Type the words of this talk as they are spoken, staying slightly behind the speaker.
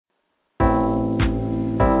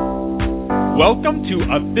Welcome to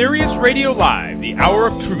Aetherius Radio Live, the Hour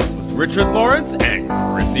of Truth with Richard Lawrence and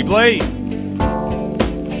Chrissy Blaze.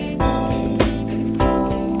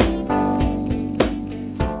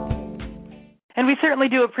 And we certainly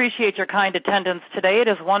do appreciate your kind attendance today. It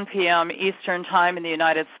is 1 p.m. Eastern Time in the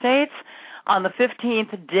United States on the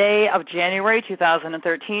 15th day of January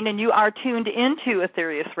 2013, and you are tuned into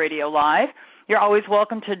Aetherius Radio Live. You're always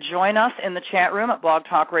welcome to join us in the chat room at Blog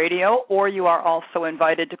Talk Radio, or you are also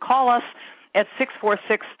invited to call us at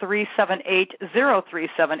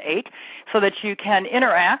 646-378-0378 so that you can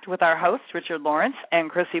interact with our hosts, Richard Lawrence and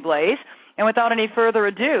Chrissy Blaze. And without any further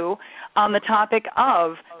ado, on the topic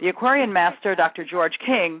of the Aquarian Master, Dr. George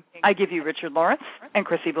King, I give you Richard Lawrence and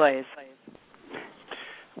Chrissy Blaze.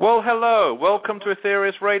 Well, hello. Welcome to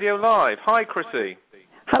Aetherius Radio Live. Hi, Chrissy.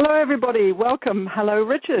 Hello, everybody. Welcome. Hello,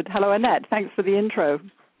 Richard. Hello, Annette. Thanks for the intro.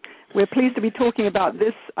 We're pleased to be talking about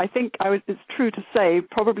this, I think it's true to say,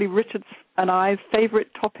 probably Richard's and I's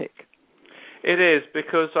favorite topic. It is,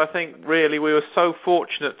 because I think really we were so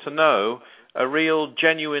fortunate to know a real,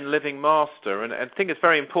 genuine living master. And I think it's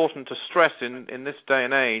very important to stress in this day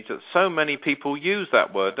and age that so many people use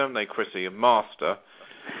that word, don't they, Chrissy, a master?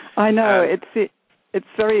 I know. It's a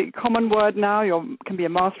very common word now. You can be a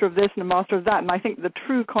master of this and a master of that. And I think the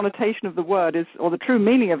true connotation of the word is, or the true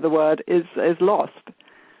meaning of the word is lost.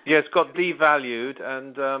 Yeah, it's got devalued,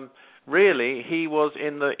 and really he was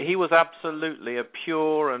absolutely a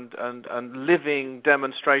pure and living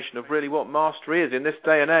demonstration of really what mastery is in this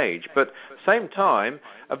day and age. But at the same time,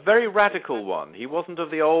 a very radical one. He wasn't of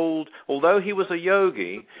the old, although he was a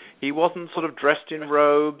yogi, he wasn't sort of dressed in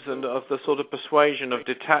robes and of the sort of persuasion of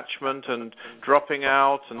detachment and dropping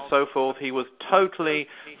out and so forth. He was totally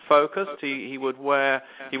focused. He was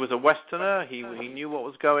a Westerner. He knew what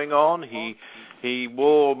was going on. He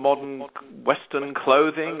wore modern Western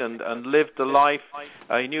clothing and lived the life.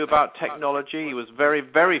 He knew about technology. He was very,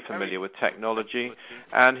 very familiar with technology,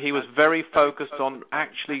 and he was very focused on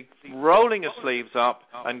actually rolling his sleeves up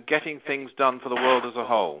and getting things done for the world as a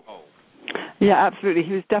whole. Yeah, absolutely.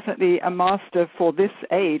 He was definitely a master for this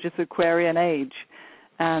age, this Aquarian age.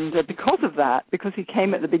 And because of that, because he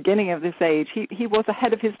came at the beginning of this age, he was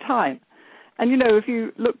ahead of his time. And, you know, if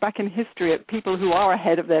you look back in history at people who are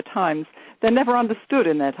ahead of their times, they're never understood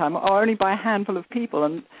in their time, or only by a handful of people.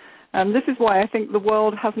 And this is why I think the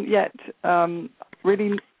world hasn't yet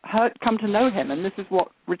really come to know him. And this is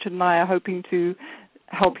what Richard and I are hoping to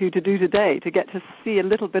help you to do today, to get to see a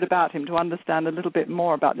little bit about him, to understand a little bit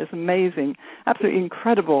more about this amazing, absolutely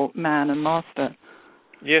incredible man and master.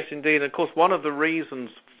 Yes, indeed. And of course, one of the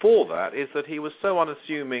reasons for that is that he was so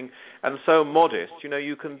unassuming and so modest. You know,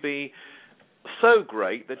 you can be so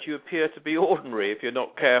great that you appear to be ordinary if you're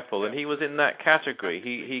not careful, and he was in that category.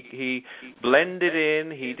 He blended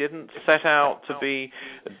in. He didn't set out to be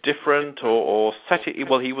different or set it.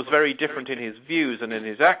 Well, he was very different in his views and in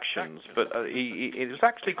his actions, but he was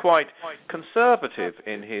actually quite conservative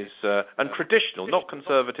in his and traditional, not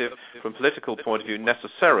conservative from a political point of view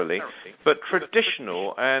necessarily, but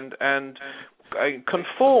traditional and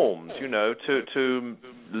conformed, you know, to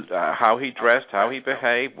how he dressed, how he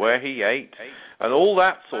behaved, where he ate, and all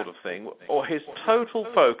that sort of thing. Or his total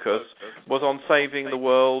focus was on saving the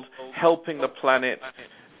world, helping the planet,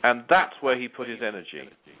 and that's where he put his energy.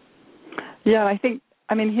 Yeah, I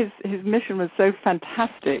mean, his mission was so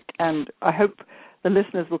fantastic, and I hope the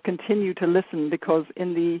listeners will continue to listen, because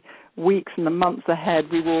in the weeks and the months ahead,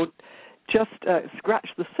 we will just scratch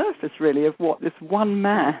the surface, really, of what this one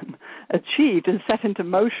man achieved and set into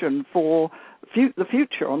motion for the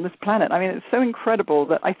future on this planet. I mean, it's so incredible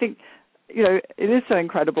that I think, you know, it is so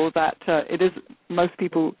incredible that most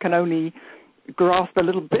people can only grasp a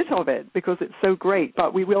little bit of it because it's so great,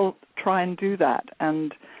 but we will try and do that.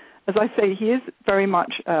 And as I say, he is very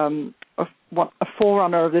much a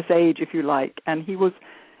forerunner of this age, if you like, and he was,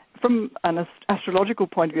 from an astrological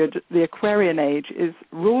point of view, the Aquarian age is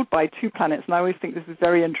ruled by two planets, and I always think this is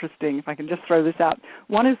very interesting, if I can just throw this out.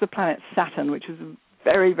 One is the planet Saturn, which is a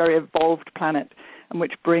very, very evolved planet, and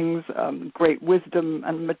which brings great wisdom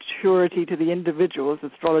and maturity to the individuals,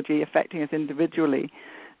 astrology affecting us individually.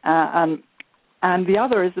 And the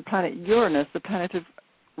other is the planet Uranus, the planet of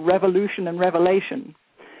revolution and revelation,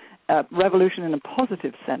 revolution in a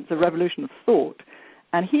positive sense, a revolution of thought.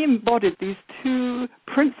 And he embodied these two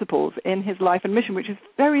principles in his life and mission, which is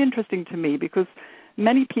very interesting to me, because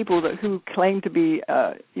many people who claim to be,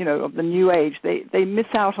 of the New Age, they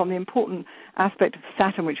miss out on the important aspect of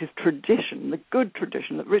Saturn, which is tradition, the good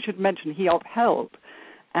tradition that Richard mentioned he upheld,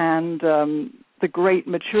 and the great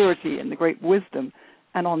maturity and the great wisdom.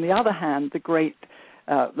 And on the other hand, the great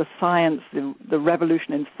the science, the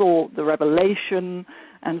revolution in thought, the revelation,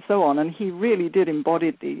 and so on. And he really did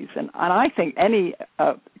embody these. And I think any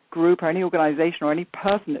group or any organization or any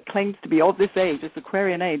person that claims to be of this age, this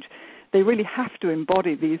Aquarian age, they really have to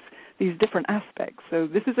embody these different aspects. So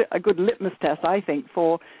this is a good litmus test, I think,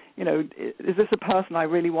 for, is this a person I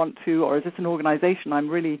really want to, or is this an organization I'm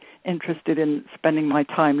really interested in spending my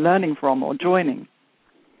time learning from or joining?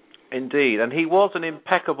 Indeed, and he was an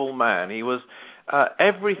impeccable man. He was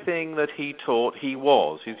everything that he taught, he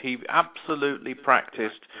was. He absolutely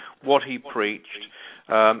practiced what he preached.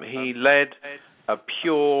 He led a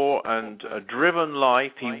pure and a driven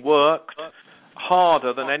life. He worked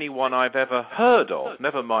harder than anyone I've ever heard of,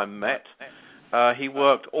 never mind met. He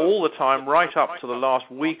worked all the time, right up to the last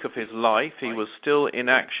week of his life. He was still in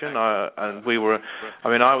action, and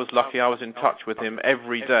I was lucky. I was in touch with him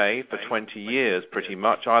every day for 20 years, pretty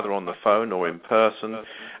much, either on the phone or in person.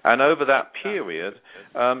 And over that period,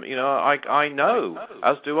 I know,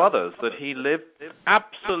 as do others, that he lived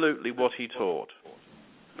absolutely what he taught.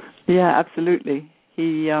 Yeah, absolutely.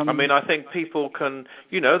 I think people can,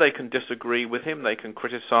 they can disagree with him. They can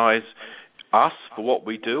criticize us for what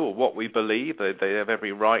we do or what we believe. They have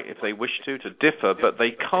every right, if they wish to differ, but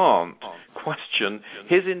they can't question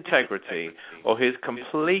his integrity or his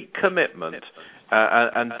complete commitment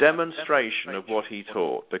and demonstration of what he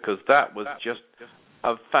taught, because that was just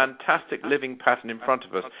a fantastic living pattern in front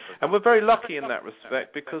of us. And we're very lucky in that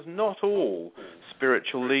respect, because not all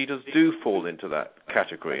spiritual leaders do fall into that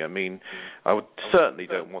category. I certainly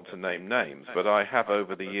don't want to name names, but I have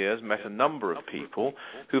over the years met a number of people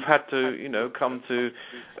who've had to, come to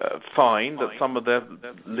find that some of their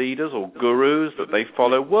leaders or gurus that they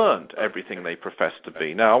follow weren't everything they profess to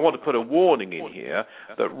be. Now, I want to put a warning in here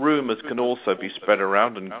that rumors can also be spread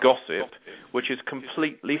around, and gossip, which is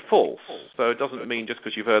completely false. So it doesn't mean just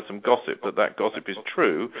because you've heard some gossip that gossip is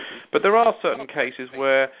true. But there are certain cases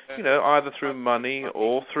where, either through money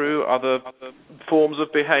or through other forms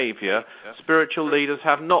of behavior, spiritual leaders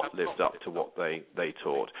have not lived up to what they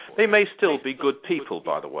taught. They may still be good people,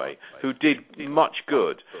 by the way, who did much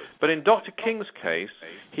good. But in Dr. King's case,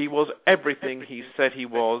 he was everything he said he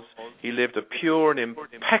was. He lived a pure and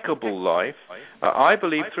impeccable life. I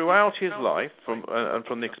believe throughout his life, from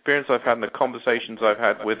the experience I've had and the conversations I've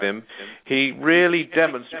had with him, he really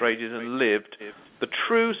demonstrated and lived the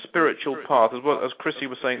true spiritual path, as well as Chrissy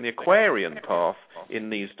was saying, the Aquarian path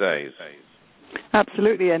in these days.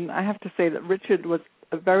 Absolutely, and I have to say that Richard was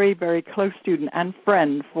a very, very close student and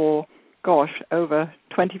friend for, over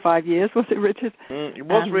 25 years, was it, Richard? It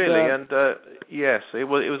was really, and yes, it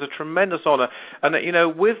was a tremendous honor. And,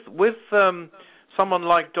 with someone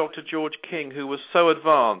like Dr. George King, who was so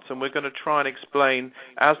advanced, and we're going to try and explain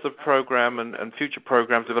as the program and future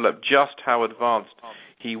programs develop just how advanced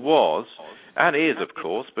he was, and is, of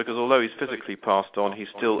course, because although he's physically passed on, he's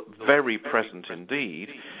still very present indeed.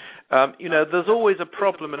 There's always a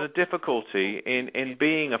problem and a difficulty in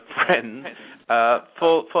being a friend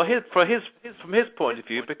from his point of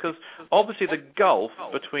view, because obviously the gulf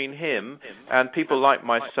between him and people like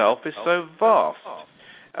myself is so vast.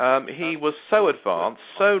 He was so advanced,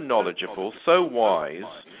 so knowledgeable, so wise,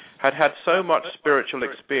 had so much spiritual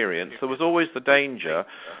experience. There was always the danger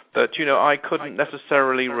that, I couldn't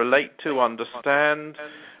necessarily relate to, understand,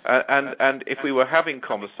 and if we were having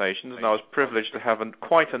conversations, and I was privileged to have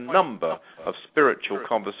quite a number of spiritual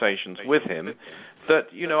conversations with him, that,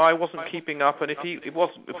 I wasn't keeping up, and if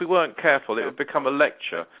we weren't careful, it would become a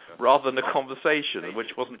lecture rather than a conversation, which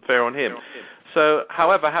wasn't fair on him. So,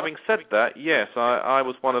 however, having said that, yes, I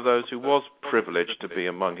was one of those who was privileged to be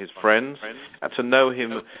among his friends and to know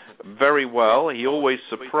him very well. He always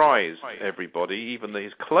surprised everybody, even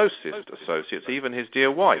his closest associates, even his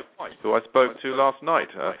dear wife, who I spoke to last night.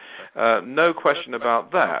 No question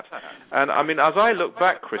about that. And, as I look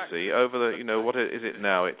back, Chrissy, over what is it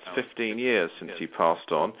now? It's 15 years since he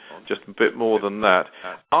passed on, just a bit more than that.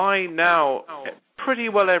 I now, pretty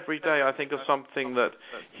well every day, I think of something that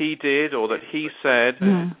he did or that he said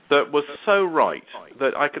that was so right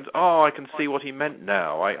that I can see what he meant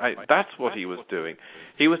now. That's what he was doing.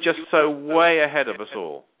 He was just so way ahead of us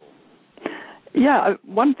all. Yeah,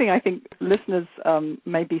 one thing I think listeners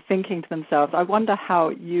may be thinking to themselves, I wonder how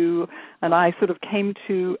you and I sort of came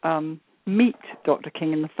to meet Dr.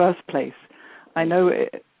 King in the first place. I know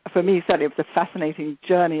for me, certainly it was a fascinating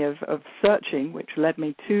journey of searching, which led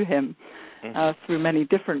me to him. Through many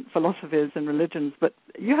different philosophies and religions, but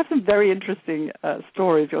you have some very interesting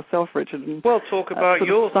stories yourself, Richard. And, talk about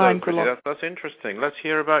yours, though, Chrissy. That's interesting. Let's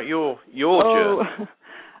hear about your journey.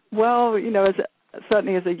 Well,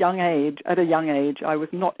 certainly at a young age, I was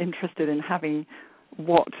not interested in having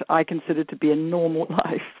what I considered to be a normal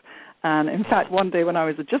life. And in fact, one day when I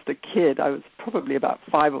was just a kid, I was probably about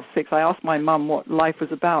 5 or 6, I asked my mum what life was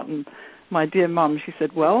about, and my dear mum, she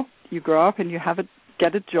said, well, you grow up and you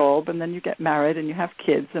get a job, and then you get married and you have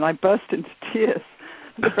kids. And I burst into tears.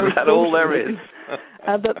 That's all there is.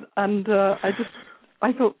 I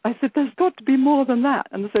said, there's got to be more than that.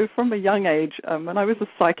 And so from a young age, when I was a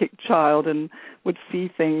psychic child and would see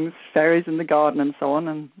things, fairies in the garden and so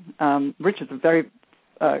on, and Richard's a very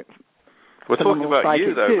we're talking about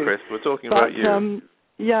you, though, too. Chris. We're talking about you.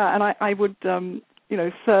 Yeah, and I would,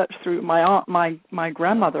 search through my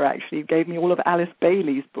grandmother actually gave me all of Alice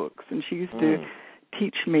Bailey's books, and she used to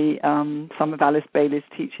teach me some of Alice Bailey's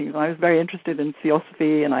teachings. And I was very interested in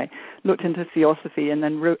Theosophy, and I looked into Theosophy, and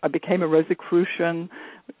then I became a Rosicrucian,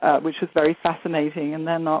 which was very fascinating. And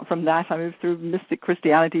then from that, I moved through mystic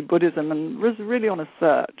Christianity, Buddhism, and was really on a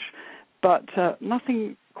search. But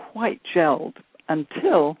nothing quite gelled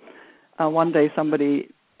until one day somebody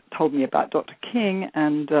told me about Dr. King,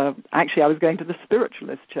 and actually I was going to the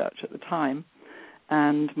spiritualist church at the time,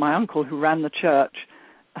 and my uncle who ran the church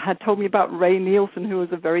had told me about Ray Nielsen, who was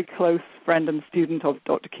a very close friend and student of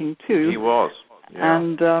Dr. King too. He was. Yeah.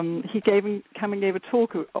 And he gave a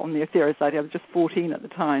talk on the Aetherius Society. I was just 14 at the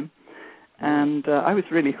time, and I was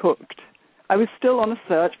really hooked. I was still on a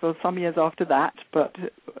search for some years after that, but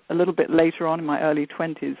a little bit later on in my early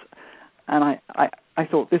 20s, and I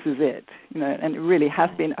thought, this is it, and it really has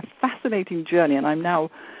been a fascinating journey. And I'm now,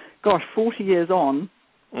 40 years on.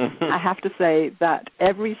 I have to say that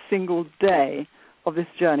every single day of this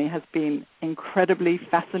journey has been incredibly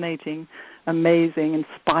fascinating, amazing,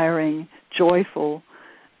 inspiring, joyful,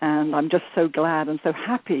 and I'm just so glad and so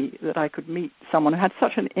happy that I could meet someone who had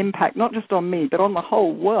such an impact, not just on me, but on the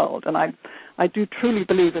whole world. And I do truly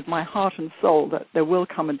believe with my heart and soul that there will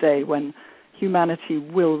come a day when humanity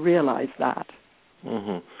will realize that.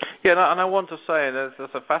 Mm-hmm. Yeah, and I want to say, and there's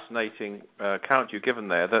a fascinating account you've given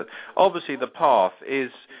there, that obviously the path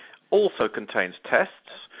also contains tests,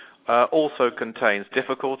 also contains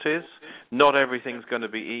difficulties. Not everything's going to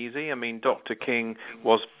be easy. I mean, Dr. King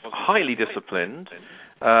was highly disciplined,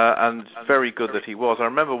 and very good that he was. I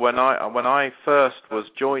remember when I first was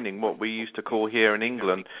joining what we used to call here in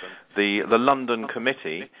England the London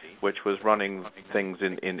Committee, which was running things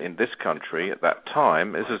in this country at that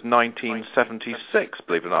time. This is 1976,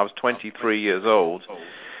 believe it or not. I was 23 years old.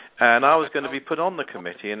 And I was going to be put on the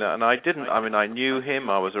committee, and I didn't. I mean, I knew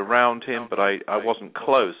him, I was around him, but I wasn't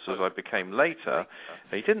close as I became later.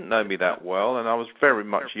 He didn't know me that well, and I was very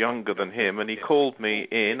much younger than him, and he called me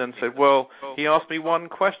in and said, well, he asked me one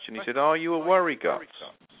question. He said, are you a worry guts?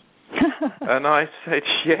 And I said,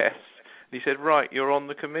 yes. And he said, right, you're on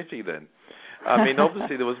the committee then. I mean,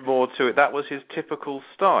 obviously there was more to it. That was his typical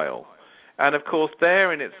style. And, of course,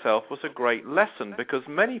 there in itself was a great lesson, because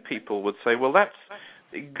many people would say, well, that's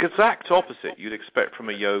exact opposite you'd expect from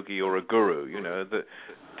a yogi or a guru,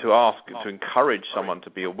 to encourage someone to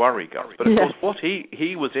be a worry gut. But of course what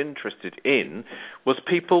he was interested in was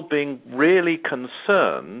people being really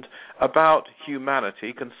concerned about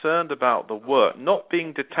humanity, concerned about the work, not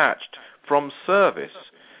being detached from service.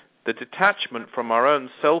 The detachment from our own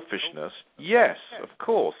selfishness, yes, of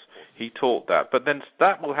course, he taught that. But then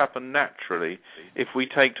that will happen naturally if we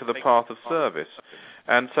take to the path of service.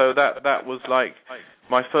 And so that was like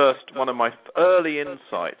one of my early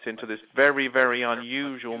insights into this very, very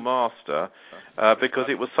unusual master, because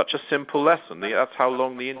it was such a simple lesson. That's how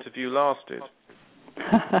long the interview lasted.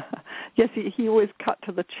 Yes, he always cut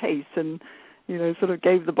to the chase and, sort of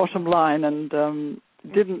gave the bottom line and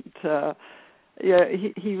didn't.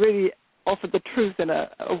 He really offered the truth in a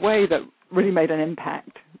way that really made an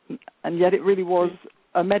impact, and yet it really was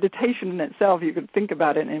a meditation in itself. You could think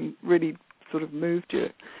about it and really sort of moved you.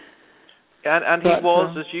 And he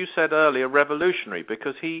was, as you said earlier, revolutionary,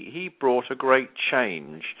 because he brought a great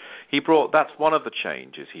change. That's one of the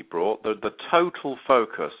changes he brought, the total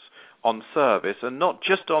focus on service, and not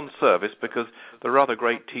just on service, because there are other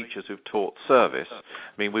great teachers who've taught service.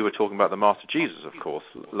 I mean, we were talking about the Master Jesus, of course,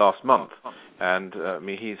 last month, and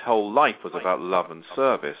his whole life was about love and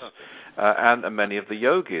service. And many of the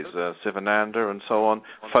yogis, Sivananda and so on,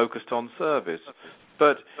 focused on service.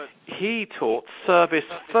 But he taught service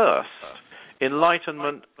first.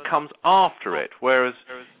 Enlightenment comes after it, whereas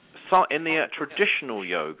in the traditional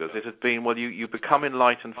yogas, it has been, well, you become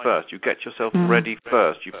enlightened first, you get yourself ready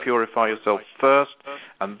first, you purify yourself first,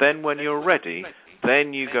 and then when you're ready,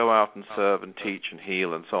 then you go out and serve and teach and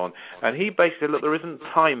heal and so on. And he basically said, look, there isn't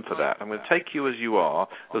time for that. I'm going to take you as you are.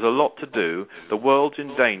 There's a lot to do. The world's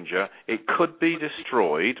in danger. It could be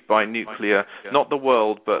destroyed by nuclear, not the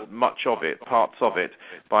world, but much of it, parts of it,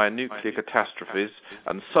 by nuclear catastrophes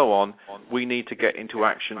and so on. We need to get into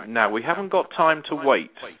action now. We haven't got time to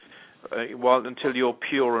wait until you're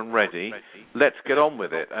pure and ready. Let's get on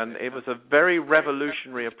with it. And it was a very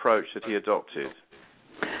revolutionary approach that he adopted.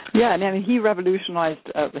 Yeah, and I mean, he revolutionized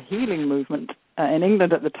the healing movement in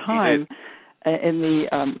England at the time, in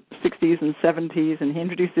the 60s and 70s, and he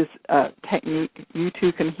introduced this technique, You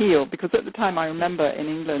Too Can Heal, because at the time I remember in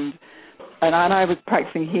England, and I was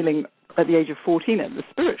practicing healing at the age of 14 at the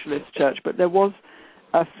Spiritualist Church, but there was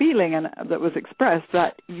a feeling that was expressed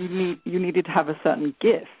that you needed to have a certain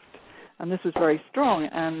gift. And this was very strong,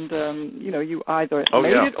 and, you either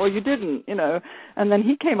made it or you didn't, And then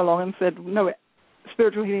he came along and said, no,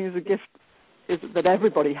 spiritual healing is a gift that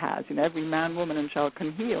everybody has, every man, woman, and child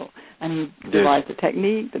can heal. And he devised a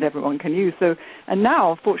technique that everyone can use. So, and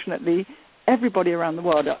now, fortunately, everybody around the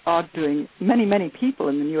world are doing, many people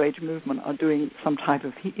in the New Age movement are doing some type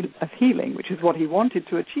of healing, which is what he wanted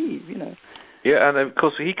to achieve, Yeah, and of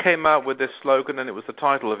course he came out with this slogan, and it was the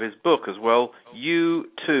title of his book as well, You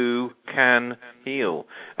Too Can Heal.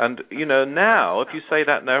 And, now, if you say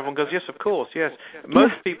that now, everyone goes, yes, of course, yes.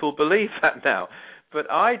 Most people believe that now. But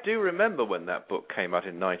I do remember when that book came out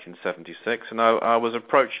in 1976, and I was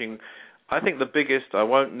approaching, I think the biggest, I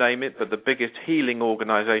won't name it, but the biggest healing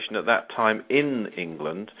organization at that time in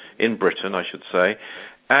England, in Britain, I should say,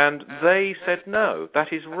 and they said, no,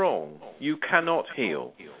 that is wrong. You cannot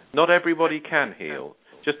heal. Not everybody can heal,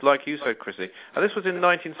 just like you said, Chrissy. And this was in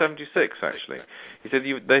 1976, actually.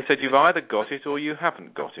 They said you've either got it or you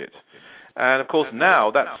haven't got it. And, of course, now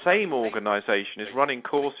that same organization is running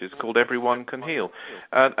courses called Everyone Can Heal,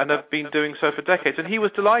 and have been doing so for decades. And he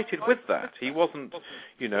was delighted with that. He wasn't,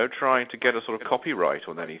 trying to get a sort of copyright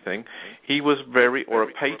on anything. He was or a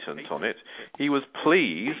patent on it. He was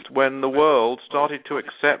pleased when the world started to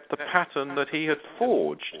accept the pattern that he had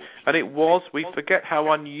forged. And it was, we forget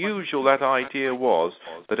how unusual that idea was,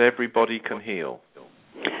 that everybody can heal.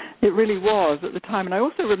 It really was at the time. And I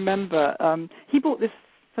also remember he brought this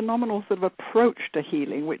phenomenal sort of approach to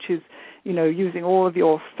healing, which is, using all of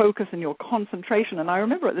your focus and your concentration. And I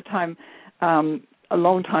remember at the time, a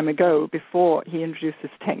long time ago, before he introduced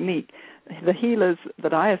this technique, the healers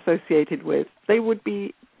that I associated with, they would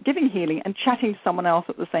be giving healing and chatting to someone else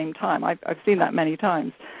at the same time. I've seen that many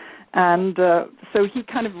times. And so he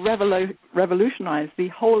kind of revolutionized the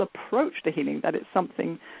whole approach to healing, that it's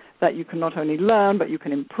something that you can not only learn, but you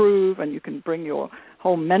can improve, and you can bring your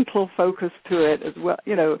whole mental focus to it as well.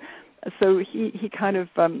 So he kind of,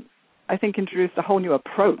 I think, introduced a whole new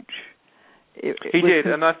approach. He did,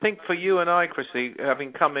 and I think for you and I, Chrissy,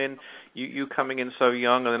 having come in, you coming in so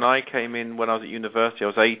young, and then I came in when I was at university. I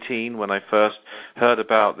was 18 when I first heard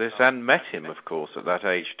about this, and met him, of course, at that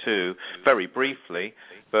age too, very briefly,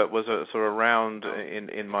 but was sort of around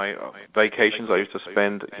in my vacations I used to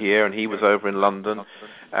spend here, and he was over in London.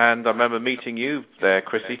 And I remember meeting you there,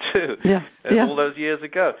 Chrissy, too, all those years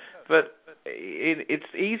ago. But it's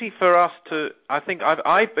easy for us to, I think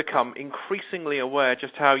I've become increasingly aware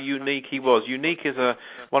just how unique he was. Unique is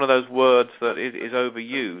one of those words that is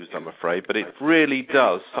overused, I'm afraid, but it really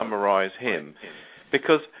does summarize him.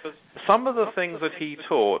 Because some of the things that he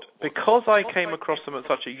taught, because I came across them at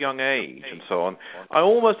such a young age and so on, I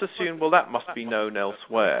almost assumed, well, that must be known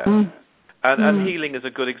elsewhere. And healing is a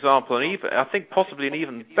good example. And even, I think possibly an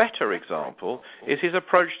even better example is his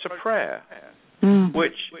approach to prayer,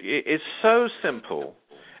 which is so simple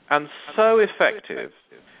and so effective.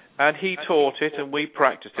 And he taught it, and we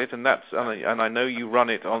practiced it, and I know you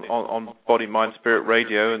run it on Body, Mind, Spirit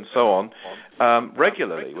Radio and so on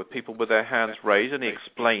regularly with people with their hands raised, and he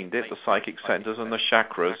explained it, the psychic centers and the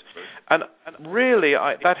chakras. And really,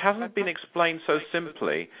 that hasn't been explained so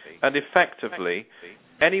simply and effectively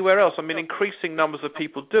anywhere else. I mean, increasing numbers of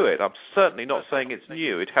people do it. I'm certainly not saying it's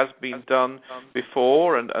new. It has been done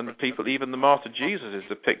before, and people, even the Master Jesus is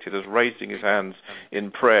depicted as raising his hands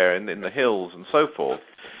in prayer in the hills and so forth.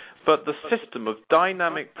 But the system of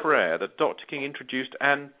dynamic prayer that Dr. King introduced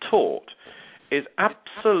and taught is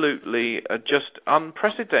absolutely just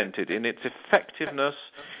unprecedented in its effectiveness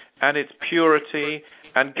and its purity,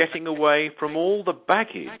 and getting away from all the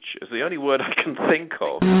baggage, is the only word I can think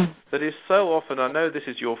of, that is so often, I know this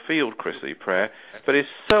is your field, Chrissy, prayer, but is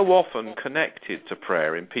so often connected to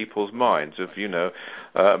prayer in people's minds of,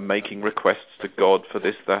 making requests to God for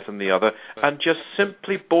this, that, and the other, and just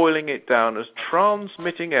simply boiling it down as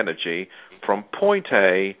transmitting energy from point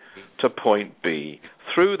A to point B,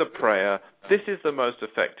 through the prayer, this is the most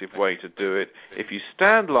effective way to do it. If you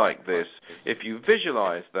stand like this, if you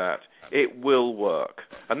visualize that, it will work.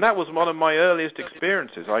 And that was one of my earliest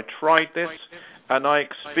experiences. I tried this and I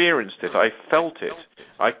experienced it. I felt it.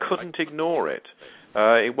 I couldn't ignore it.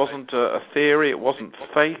 It wasn't a theory. It wasn't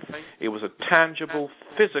faith. It was a tangible,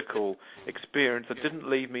 physical experience that didn't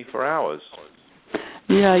leave me for hours.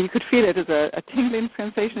 Yeah, you could feel it as a tingling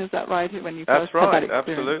sensation. Is that right? When you first had that experience? That's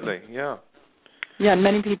right. Absolutely. Yeah. Yeah, and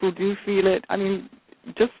many people do feel it. I mean,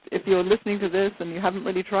 just if you're listening to this and you haven't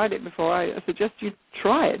really tried it before, I suggest you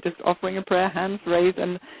try it. Just offering a prayer, hands raised,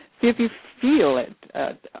 and see if you feel it.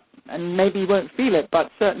 And maybe you won't feel it,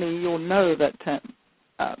 but certainly you'll know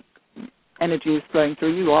that energy is flowing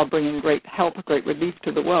through. You are bringing great help, great relief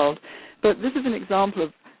to the world. But this is an example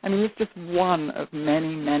of, I mean, it's just one of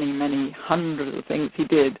many, many, many hundreds of things he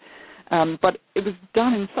did. But it was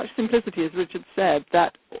done in such simplicity, as Richard said,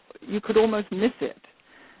 that you could almost miss it.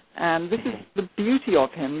 And this is the beauty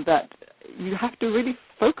of him, that you have to really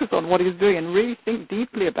focus on what he's doing and really think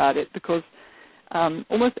deeply about it, because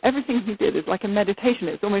almost everything he did is like a meditation.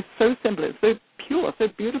 It's almost so simple, it's so pure, so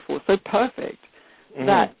beautiful, so perfect,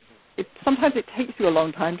 that sometimes it takes you a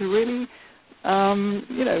long time to really,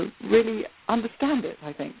 really understand it,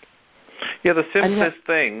 I think. Yeah, the simplest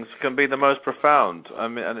things can be the most profound. I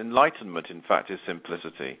mean, and enlightenment, in fact, is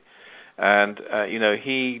simplicity. And,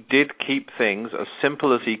 he did keep things as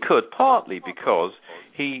simple as he could, partly because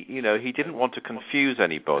he didn't want to confuse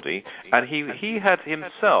anybody, and he had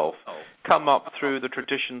himself come up through the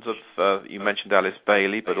traditions of, you mentioned Alice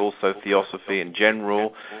Bailey, but also theosophy in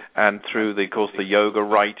general, and through, of course, the yoga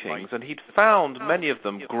writings, and he'd found many of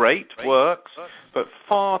them great works, but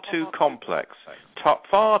far too complex,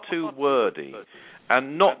 far too wordy,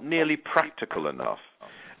 and not nearly practical enough.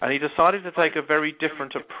 And he decided to take a very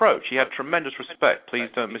different approach. He had tremendous respect, please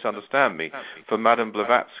don't misunderstand me, for Madame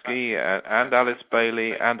Blavatsky and Alice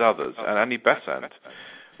Bailey and others, and Annie Besant,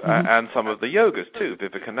 and some of the yogas too,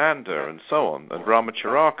 Vivekananda and so on, and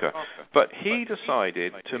Ramacharaka. But he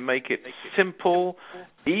decided to make it simple,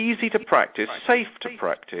 easy to practice, safe to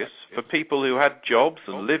practice for people who had jobs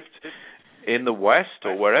and lived in the West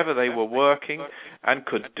or wherever they were working and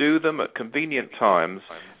could do them at convenient times.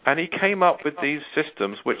 And he came up with these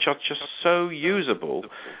systems which are just so usable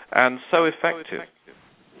and so effective.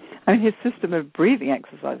 I mean, his system of breathing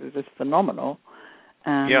exercises is phenomenal,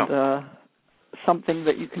 and something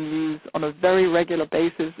that you can use on a very regular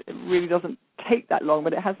basis. It really doesn't take that long,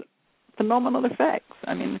 but it has phenomenal effects.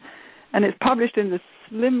 I mean, and it's published in this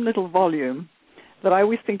slim little volume that I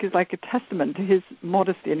always think is like a testament to his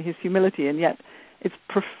modesty and his humility, and yet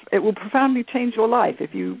it will profoundly change your life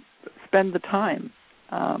if you spend the time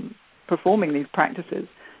performing these practices.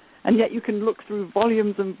 And yet you can look through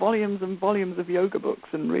volumes and volumes and volumes of yoga books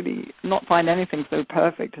and really not find anything so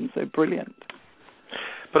perfect and so brilliant.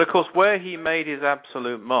 But of course, where he made his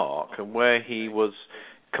absolute mark and where he was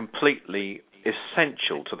completely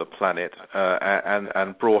essential to the planet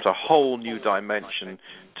and brought a whole new dimension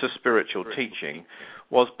to spiritual teaching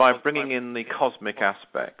was by bringing in the cosmic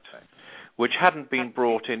aspect, which hadn't been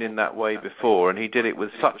brought in that way before, and he did it with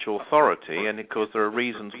such authority, and of course there are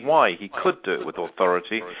reasons why he could do it with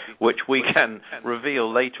authority, which we can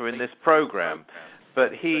reveal later in this program.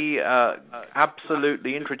 But he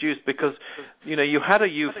absolutely introduced, because, you had a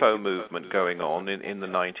UFO movement going on in the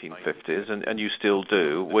 1950s, and you still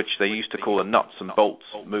do, which they used to call a nuts and bolts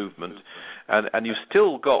movement, and you've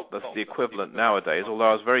still got the equivalent nowadays,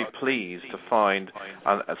 although I was very pleased to find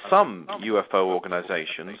some UFO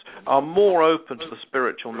organizations are more open to the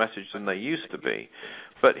spiritual message than they used to be.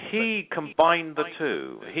 But he combined the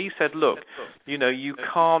two. He said, look, you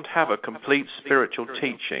can't have a complete spiritual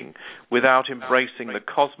teaching without embracing the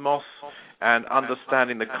cosmos and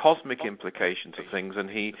understanding the cosmic implications of things. And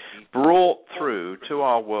he brought through to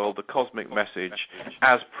our world the cosmic message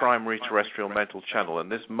as primary terrestrial mental channel.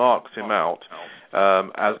 And this marks him out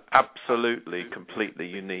as absolutely, completely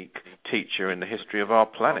unique teacher in the history of our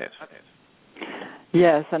planet.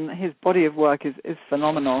 Yes, and his body of work is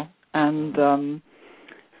phenomenal. And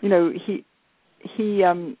he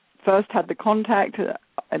first had the contact.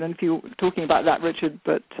 I don't know if you're talking about that, Richard,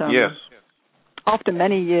 but yes. After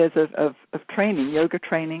many years of training, yoga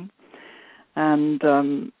training,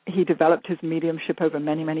 and he developed his mediumship over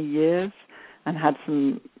many, many years and had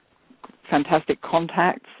some fantastic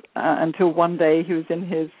contacts until one day he was in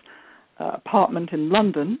his apartment in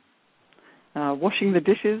London, washing the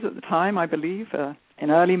dishes at the time, I believe, in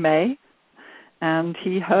early May, and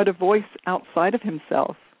he heard a voice outside of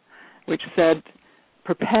himself which said,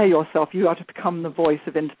 "Prepare yourself, you are to become the voice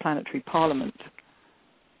of interplanetary parliament."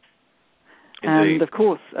 Indeed. And, of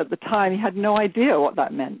course, at the time, he had no idea what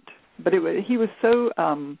that meant. but he was so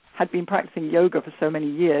had been practicing yoga for so many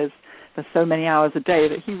years, for so many hours a day,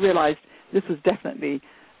 that he realized this was definitely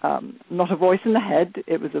not a voice in the head.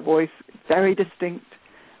 It was a voice very distinct,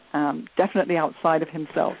 definitely outside of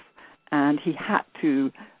himself, and he had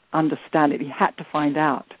to understand it. He had to find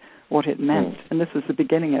out what it meant, and this was the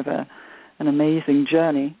beginning of an amazing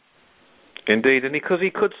journey. Indeed, and because he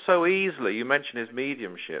could so easily, you mentioned his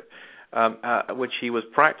mediumship, which he was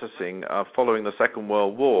practicing following the Second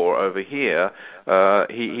World War over here.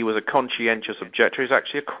 He was a conscientious objector. He was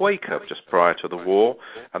actually a Quaker just prior to the war,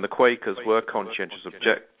 and the Quakers were conscientious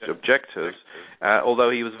objectors, although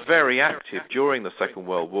he was very active during the Second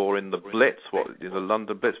World War in the Blitz, in the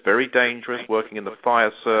London Blitz, very dangerous, working in the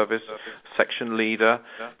fire service, section leader.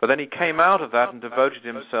 But then he came out of that and devoted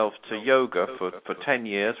himself to yoga for 10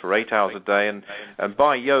 years, for 8 hours a day, and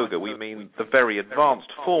by yoga we mean the very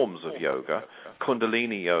advanced forms of yoga,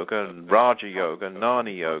 Kundalini yoga and Raja yoga,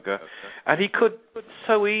 Jnana yoga, and he could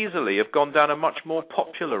so easily have gone down a much more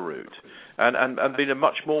popular route and been a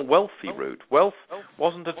much more wealthy route. Wealth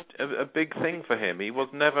wasn't a big thing for him. He was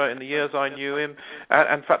never, in the years I knew him,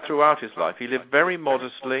 and in fact throughout his life, he lived very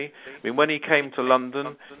modestly. I mean, when he came to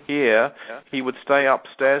London here, he would stay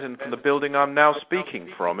upstairs in the building I'm now speaking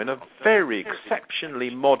from, in a very exceptionally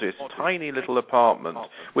modest, tiny little apartment,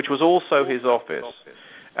 which was also his office.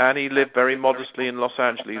 And he lived very modestly in Los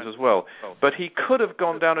Angeles as well. But he could have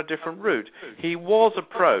gone down a different route. He was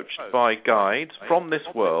approached by guides from this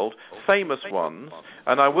world, famous ones,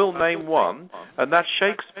 and I will name one, and that's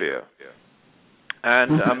Shakespeare.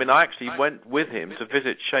 And, I mean, I actually went with him to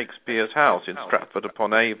visit Shakespeare's house in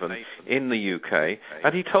Stratford-upon-Avon in the UK,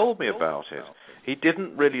 and he told me about it. He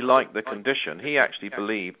didn't really like the condition. He actually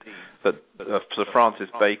believed that Sir Francis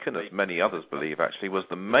Bacon, as many others believe actually, was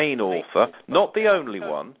the main author, not the only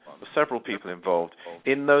one, there were several people involved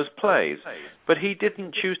in those plays. But he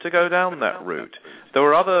didn't choose to go down that route. There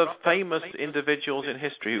were other famous individuals in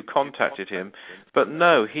history who contacted him, but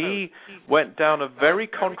no, he went down a very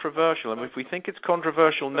controversial, and if we think it's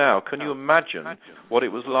controversial now, can you imagine what it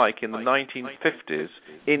was like in the 1950s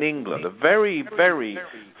in England? A very, very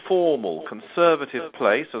formal, conservative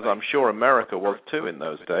place, as I'm sure America was too in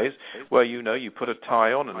those days, where, you know, you put a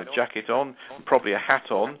tie on and a jacket on, probably a hat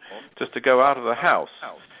on, just to go out of the house.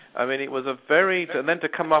 I mean, it was a very... And then to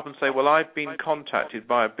come up and say, well, I've been contacted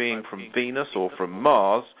by a being from Venus or from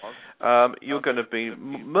Mars, you're going to be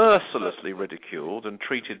mercilessly ridiculed and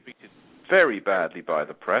treated very badly by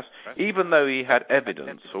the press, even though he had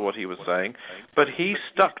evidence for what he was saying. But he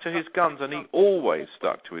stuck to his guns, and he always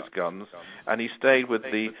stuck to his guns, and he stayed with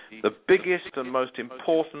the biggest and most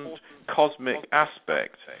important cosmic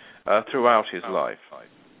aspect throughout his life.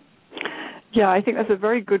 Yeah, I think that's a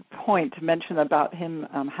very good point to mention about him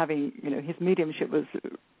having, you know, his mediumship was,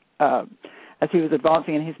 as he was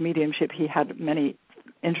advancing in his mediumship, he had many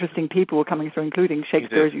interesting people coming through, including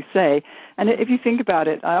Shakespeare, as you say. And if you think about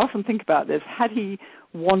it, I often think about this, had he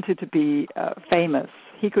wanted to be famous,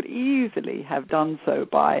 he could easily have done so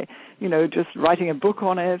by, you know, just writing a book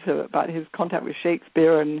on it about his contact with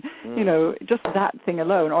Shakespeare and, you know, just that thing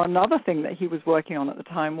alone. Or another thing that he was working on at the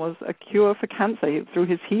time was a cure for cancer through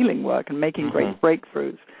his healing work and making great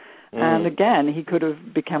breakthroughs. And again, he could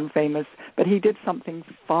have become famous, but he did something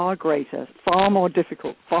far greater, far more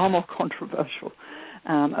difficult, far more controversial,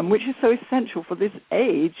 and which is so essential for this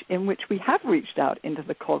age in which we have reached out into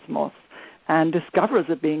the cosmos. And discoveries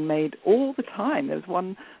are being made all the time. There's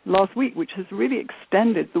one last week which has really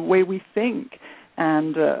extended the way we think.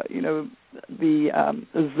 And, you know, the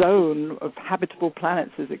zone of habitable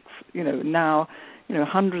planets is, you know, now, you know,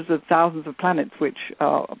 hundreds of thousands of planets which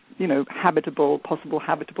are, you know, possible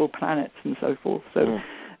habitable planets and so forth. So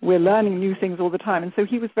we're learning new things all the time. And so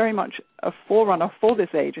he was very much a forerunner for this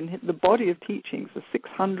age. And the body of teachings, the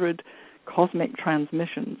 600 cosmic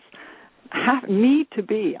transmissions, need to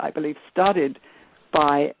be, I believe, studied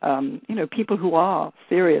by, you know, people who are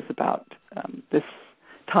serious about this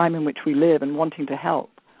time in which we live and wanting to help.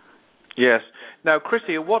 Yes. Now,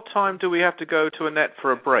 Chrissy, at what time do we have to go to Annette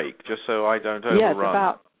for a break, just so I don't overrun?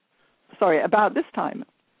 Yes, about this time,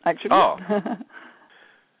 actually. Oh.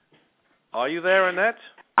 Are you there, Annette?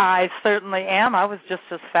 I certainly am. I was just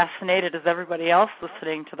as fascinated as everybody else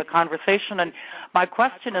listening to the conversation. And my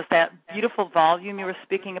question is that beautiful volume you were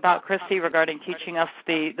speaking about, Chrissy, regarding teaching us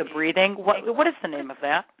the breathing. What is the name of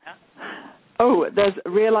that? Oh, there's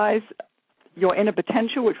Realize Your Inner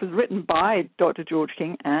Potential, which was written by Dr. George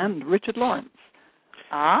King and Richard Lawrence.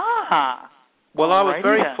 Ah. Well, I was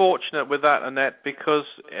very fortunate with that, Annette, because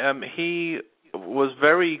he was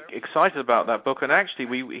very excited about that book, and actually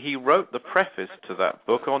he wrote the preface to that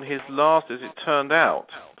book on his last, as it turned out,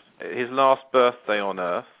 his last birthday on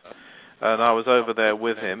Earth, and I was over there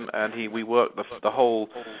with him, and we worked the whole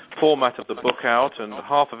format of the book out, and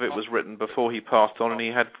half of it was written before he passed on, and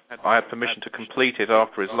I had permission to complete it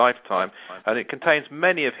after his lifetime, and it contains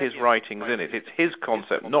many of his writings in it. It's his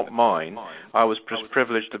concept, not mine. I was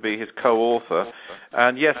privileged to be his co-author,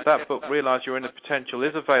 and yes, that book, Realize Your Inner Potential,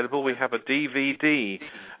 is available. We have a DVD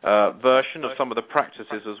version of some of the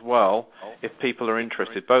practices as well, if people are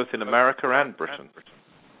interested, both in America and Britain.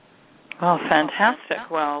 Well,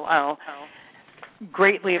 fantastic. Well, I'll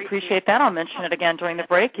greatly appreciate that. I'll mention it again during the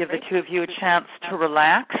break, give the two of you a chance to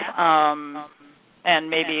relax and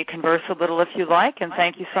maybe converse a little if you like. And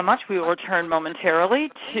thank you so much. We will return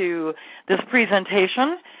momentarily to this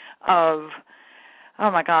presentation of,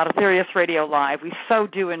 oh my God, Aetherius Radio Live. We so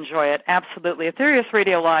do enjoy it. Absolutely. Aetherius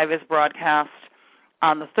Radio Live is broadcast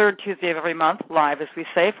on the third Tuesday of every month, live, as we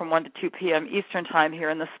say, from 1 to 2 p.m. Eastern Time here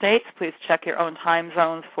in the States. Please check your own time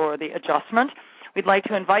zones for the adjustment. We'd like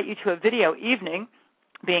to invite you to a video evening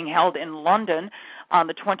being held in London on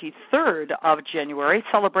the 23rd of January,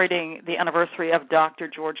 celebrating the anniversary of Dr.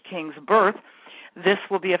 George King's birth. This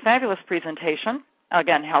will be a fabulous presentation,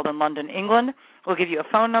 again, held in London, England. We'll give you a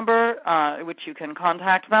phone number, which you can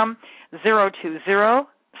contact them,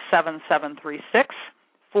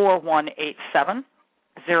 020-7736-4187.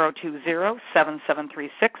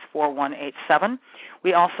 020-7736-4187.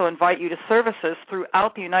 We also invite you to services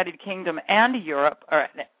throughout the United Kingdom and Europe,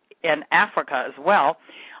 and Africa as well,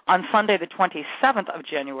 on Sunday the 27th of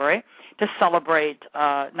January to celebrate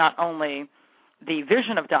not only the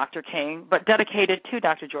vision of Dr. King, but dedicated to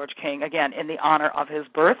Dr. George King, again, in the honor of his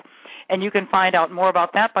birth. And you can find out more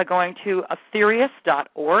about that by going to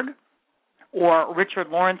aetherius.org or Richard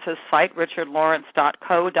Lawrence's site,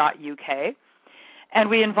 richardlawrence.co.uk. And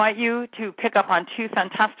we invite you to pick up on two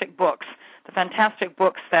fantastic books, the fantastic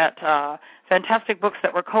books that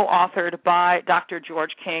were co-authored by Dr.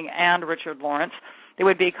 George King and Richard Lawrence. They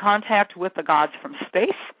would be Contact with the Gods from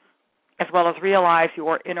Space, as well as Realize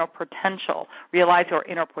Your Inner Potential. Realize Your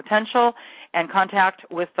Inner Potential and Contact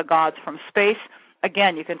with the Gods from Space.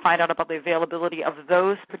 Again, you can find out about the availability of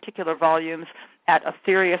those particular volumes at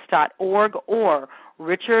aetherius.org or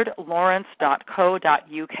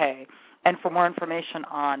richardlawrence.co.uk. And for more information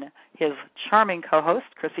on his charming co-host,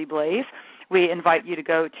 Chrissy Blaze, we invite you to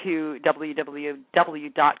go to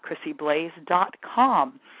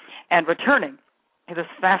www.chrissyblaze.com. And returning to this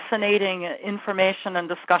fascinating information and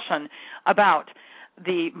discussion about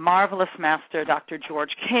the marvelous master, Dr.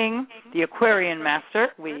 George King, the Aquarian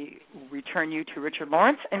master, we return you to Richard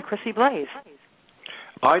Lawrence and Chrissy Blaze.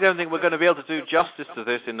 I don't think we're going to be able to do justice to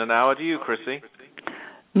this in an hour, do you, Chrissy?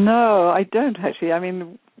 No, I don't actually. I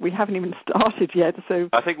mean, we haven't even started yet, so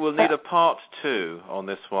I think we'll need a part 2 on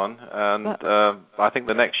this one, and I think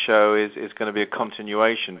the next show is going to be a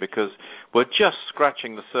continuation because we're just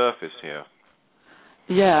scratching the surface here.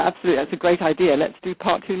 Yeah, absolutely. That's a great idea. Let's do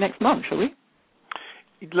part 2 next month, shall we?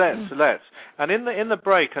 Let's. And in the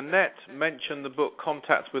break, Annette mentioned the book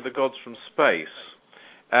Contacts with the Gods from Space.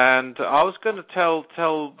 And I was going to tell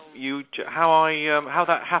you how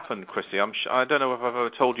that happened, Chrissy. I don't know if I've ever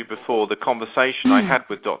told you before the conversation I had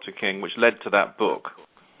with Dr. King, which led to that book.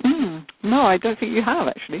 No, I don't think you have,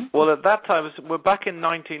 actually. Well, at that time, we're back in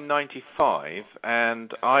 1995,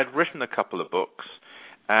 and I'd written a couple of books,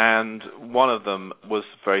 and one of them was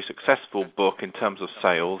a very successful book in terms of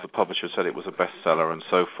sales. The publisher said it was a bestseller and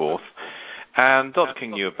so forth. And Dr.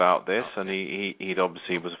 King knew about this, and he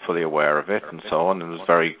obviously was fully aware of it and so on, and was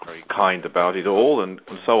very kind about it all and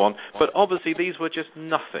so on. But obviously these were just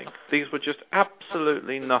nothing. These were just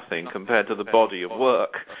absolutely nothing compared to the body of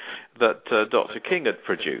work that Dr. King had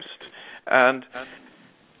produced. And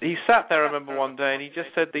he sat there, I remember one day, and he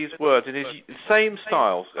just said these words in his same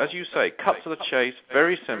style, as you say, cut to the chase,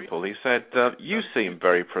 very simple. He said, you seem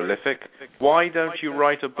very prolific. Why don't you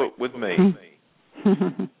write a book with me?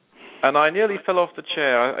 And I nearly fell off the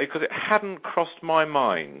chair because it hadn't crossed my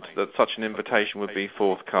mind that such an invitation would be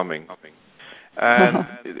forthcoming. And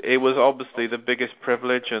it was obviously the biggest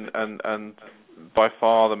privilege and by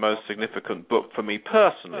far the most significant book for me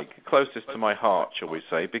personally, closest to my heart, shall we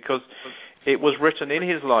say, because it was written in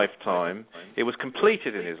his lifetime, it was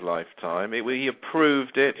completed in his lifetime, he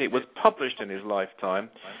approved it, it was published in his lifetime,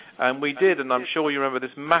 and we did, and I'm sure you remember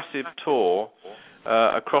this massive tour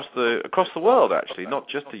across the world, actually, not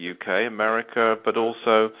just the UK, America, but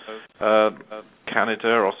also Canada,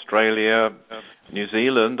 Australia, New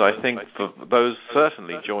Zealand. I think for those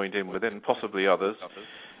certainly joined in with it, and possibly others.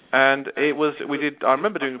 And I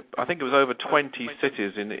remember doing, I think it was over 20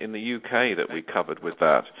 cities in the UK that we covered with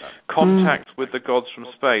that. Contact with the Gods from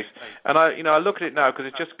Space. And I look at it now because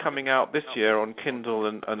it's just coming out this year on Kindle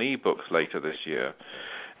and ebooks later this year.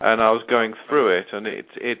 and I was going through it, and it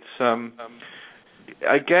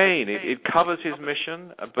covers his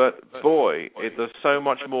mission, but boy, there's so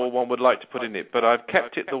much more one would like to put in it. But I've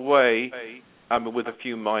kept it the way, with a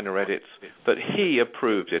few minor edits, that he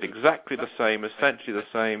approved it, exactly the same, essentially the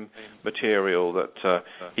same material that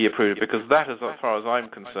he approved, because that, as far as I'm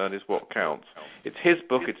concerned, is what counts. It's his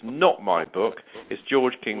book, it's not my book. It's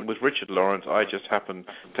George King with Richard Lawrence. I just happen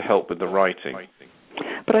to help with the writing.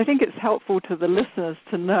 But I think it's helpful to the listeners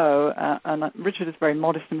to know, and Richard is very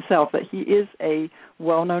modest himself, that he is a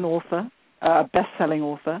well-known author, a best-selling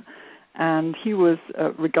author, and he was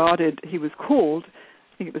he was called,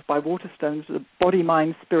 I think it was by Waterstones, the body,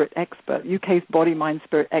 mind, spirit expert, UK's body, mind,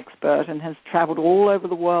 spirit expert, and has traveled all over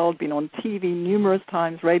the world, been on TV numerous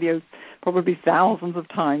times, radio probably thousands of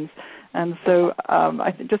times. And so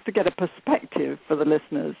I think just to get a perspective for the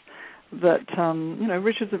listeners that,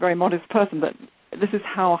 Richard's a very modest person, but this is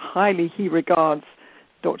how highly he regards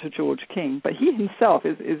Dr. George King. But he himself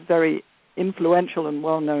is very influential and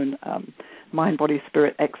well-known mind, body,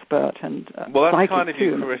 spirit expert. And well, that's kind of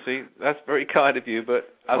you, Chrissy. That's very kind of you. But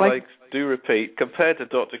as I do repeat, compared to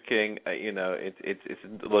Dr. King, it's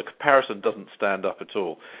the comparison doesn't stand up at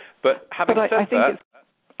all. But having said that,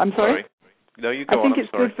 I'm sorry. No, you go on. I think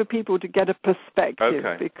it's good for people to get a perspective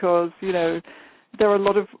because there are a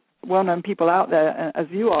lot of well-known people out there, as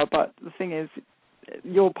you are. But the thing is,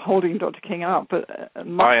 you're holding Dr. King up at a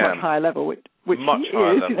much higher level, which much he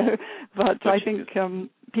higher is, level. But I think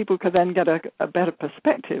people could then get a better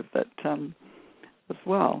perspective that as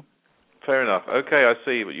well. Fair enough. Okay, I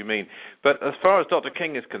see what you mean. But as far as Dr.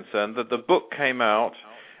 King is concerned, the book came out,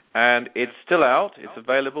 and it's still out. It's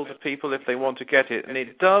available to people if they want to get it, and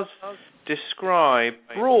it does describe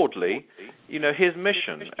broadly, his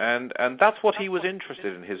mission, and that's what he was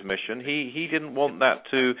interested in. His mission. He didn't want that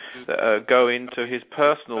to go into his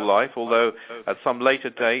personal life. Although at some later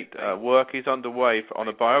date, work is underway on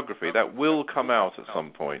a biography that will come out at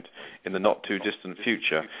some point in the not too distant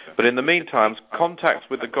future. But in the meantime, Contacts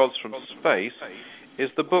with the Gods from Space is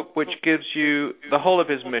the book which gives you the whole of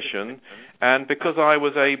his mission, and because I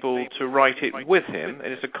was able to write it with him,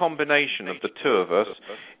 and it's a combination of the two of us,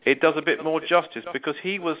 it does a bit more justice because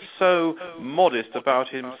he was so modest about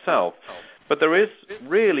himself. But there is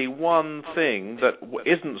really one thing that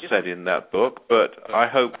isn't said in that book, but I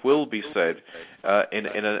hope will be said in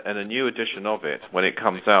a new edition of it when it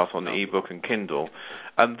comes out on ebook and Kindle,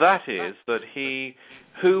 and that is that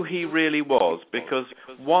who he really was, because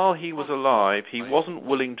while he was alive, he wasn't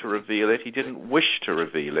willing to reveal it. He didn't wish to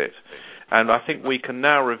reveal it. And I think we can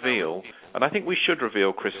now reveal, and I think we should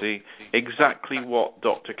reveal, Chrissy, exactly what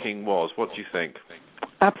Dr. King was. What do you think?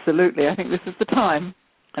 Absolutely. I think this is the time,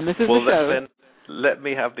 and this is the show. Then let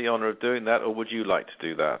me have the honor of doing that, or would you like to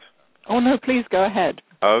do that? Oh, no, please go ahead.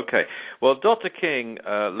 Okay. Well, Dr. King,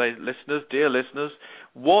 dear listeners,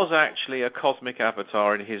 was actually a cosmic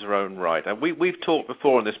avatar in his own right. And we've talked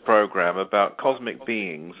before in this program about cosmic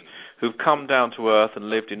beings who've come down to Earth and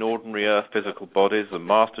lived in ordinary Earth physical bodies, the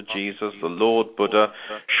Master Jesus, the Lord Buddha,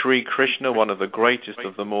 Sri Krishna, one of the greatest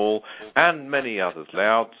of them all, and many others,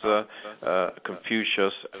 Lao Tzu,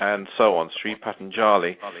 Confucius, and so on, Sri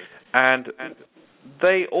Patanjali. And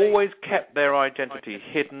they always kept their identity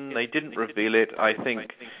hidden. They didn't reveal it. I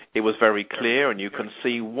think it was very clear, and you can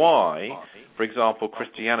see why. For example,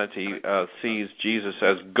 Christianity sees Jesus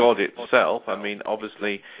as God itself. I mean,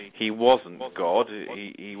 obviously, he wasn't God.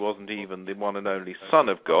 He wasn't even the one and only Son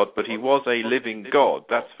of God, but he was a living God,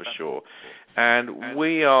 that's for sure. And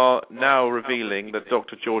we are now revealing that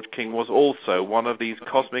Dr. George King was also one of these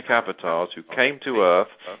cosmic avatars who came to Earth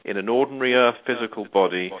in an ordinary Earth physical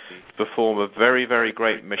body to perform a very, very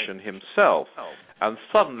great mission himself. And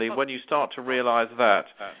suddenly, when you start to realize that,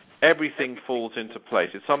 everything falls into place.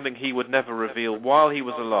 It's something he would never reveal while he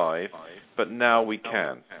was alive, but now we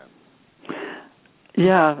can.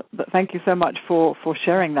 Yeah, thank you so much for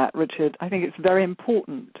sharing that, Richard. I think it's very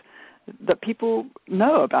important that people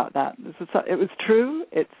know about that. It was true.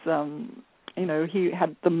 It's he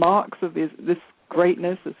had the marks of this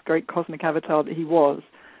greatness, this great cosmic avatar that he was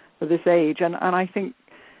for this age, and I think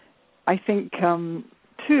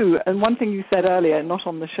too. And one thing you said earlier, not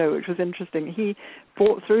on the show, which was interesting, he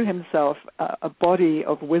brought through himself a body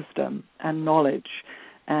of wisdom and knowledge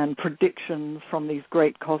and predictions from these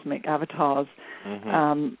great cosmic avatars.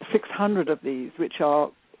 600 of these, which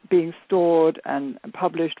are being stored and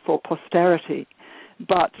published for posterity.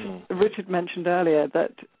 But Richard mentioned earlier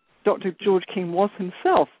that Dr. George King was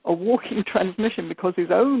himself a walking transmission because his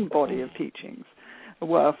own body of teachings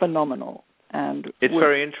were phenomenal. And it's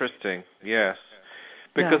very interesting, yes.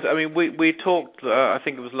 Because, I mean, we talked, I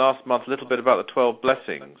think it was last month, a little bit about the 12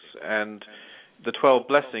 blessings. And, The 12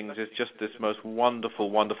 Blessings is just this most wonderful,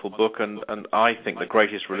 wonderful book, and I think the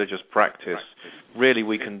greatest religious practice really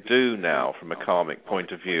we can do now from a karmic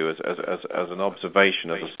point of view as an observation,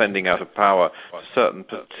 as a sending out of power to certain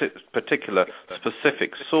particular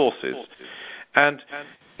specific sources. And,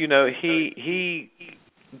 you know, he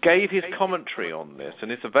gave his commentary on this, and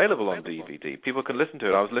it's available on DVD. People can listen to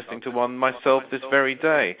it. I was listening to one myself this very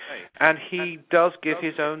day, and he does give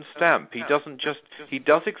his own stamp. He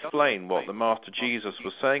does explain what the Master Jesus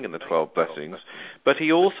was saying in the 12 Blessings, but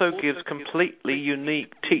he also gives completely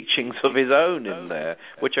unique teachings of his own in there,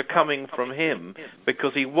 which are coming from him,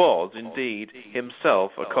 because he was indeed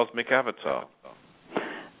himself a cosmic avatar.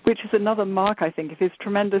 Which is another mark, I think, of his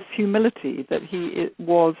tremendous humility, that he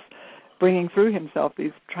was bringing through himself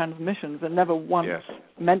these transmissions and never once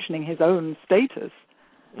mentioning his own status.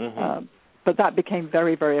 Mm-hmm. But that became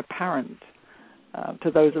very, very apparent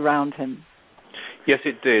to those around him. Yes,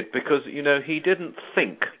 it did, because, you know, he didn't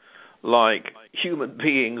think like human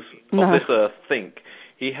beings on this earth think.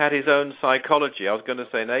 He had his own psychology. I was going to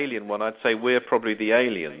say an alien one. I'd say we're probably the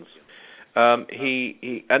aliens. And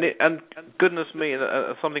goodness me,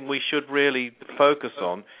 something we should really focus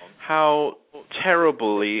on, how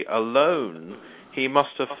terribly alone he must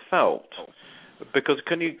have felt. Because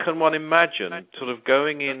can one imagine sort of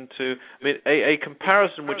going into, I mean, a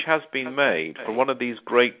comparison which has been made for one of these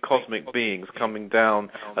great cosmic beings coming down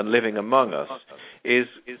and living among us is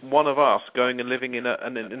one of us going and living in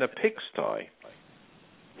a pigsty.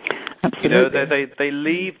 Absolutely. You know, they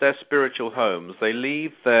leave their spiritual homes, they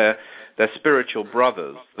leave their spiritual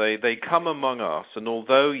brothers. They come among us, and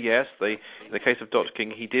although, yes, in the case of Dr.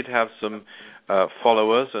 King, he did have some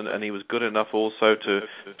followers, and he was good enough also to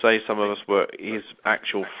say some of us were his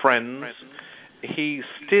actual friends, he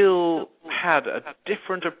still had a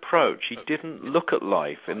different approach. He didn't look at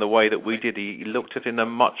life in the way that we did. He looked at it in a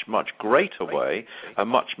much, much greater way, a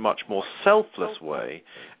much, much more selfless way,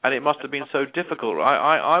 and it must have been so difficult.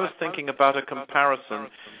 I was thinking about a comparison,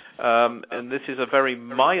 and this is a very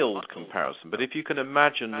mild comparison, but if you can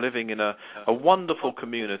imagine living in a wonderful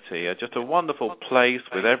community, just a wonderful place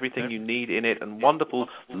with everything you need in it, and wonderful,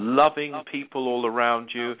 loving people all around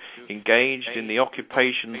you, engaged in the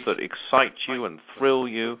occupations that excite you and thrill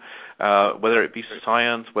you, whether it be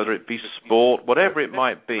science, whether it be sport, whatever it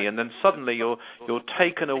might be, and then suddenly you're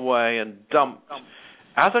taken away and dumped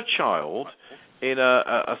as a child in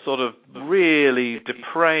a sort of really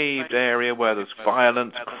depraved area where there's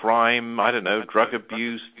violence, crime, I don't know, drug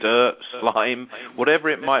abuse, dirt, slime, whatever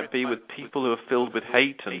it might be, with people who are filled with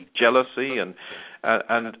hate and jealousy, and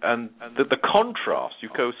the contrast, you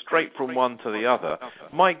go straight from one to the other,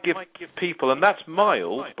 might give people, and that's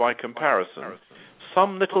mild by comparison,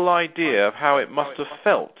 some little idea of how it must have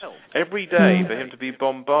felt every day for him to be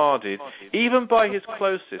bombarded, even by his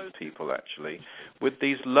closest people actually, with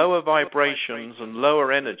these lower vibrations and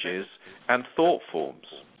lower energies and thought forms.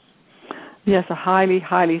 Yes, a highly,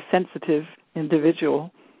 highly sensitive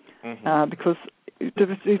individual, because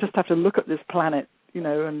you just have to look at this planet, you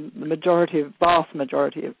know, and the vast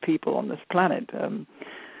majority of people on this planet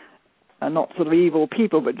are not sort of evil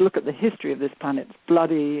people, but look at the history of this planet. It's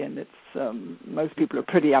bloody, and it's most people are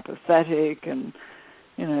pretty apathetic, and,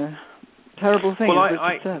 you know, terrible things.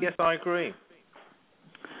 Well, yes, I agree.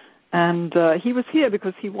 And he was here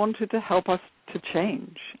because he wanted to help us to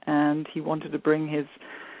change, and he wanted to bring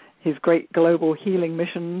his great global healing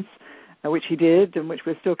missions, which he did, and which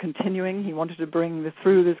we're still continuing. He wanted to bring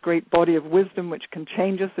through this great body of wisdom, which can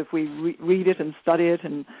change us if we read it and study it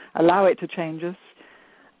and allow it to change us.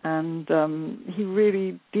 And he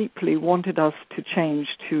really deeply wanted us to change,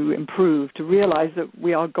 to improve, to realize that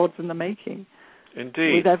we are gods in the making.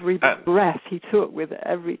 Indeed. With every breath he took, with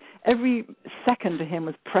every second to him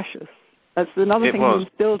was precious. That's another thing he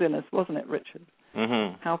instilled in us, wasn't it, Richard?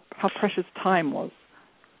 Mm-hmm. How precious time was.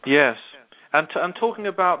 Yes. And talking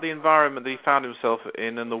about the environment that he found himself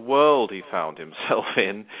in and the world he found himself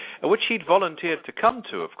in, which he'd volunteered to come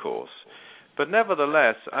to, of course. But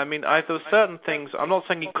nevertheless, I mean, there were certain things, I'm not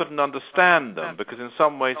saying he couldn't understand them, because in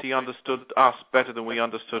some ways he understood us better than we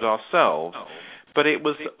understood ourselves. But it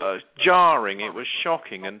was jarring, it was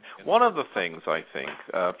shocking. And one of the things, I think,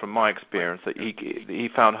 from my experience, that he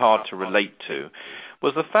found hard to relate to,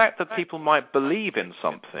 was the fact that people might believe in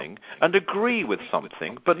something and agree with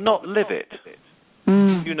something, but not live it.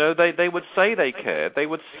 You know, they would say they cared, they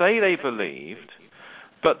would say they believed,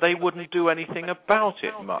 but they wouldn't do anything about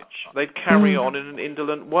it much. They'd carry on in an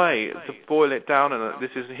indolent way. To boil it down, and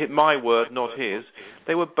this is my word, not his,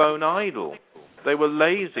 they were bone idle. They were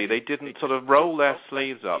lazy. They didn't sort of roll their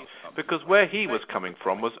sleeves up. Because where he was coming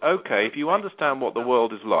from was, okay, if you understand what the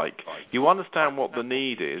world is like, you understand what the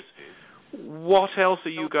need is, what else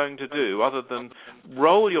are you going to do other than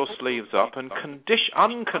roll your sleeves up and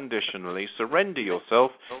unconditionally surrender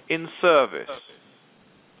yourself in service?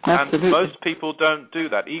 Absolutely. And most people don't do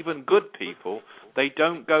that. Even good people, they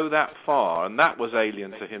don't go that far, and that was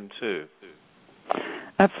alien to him too.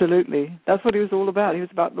 Absolutely. That's what he was all about. He was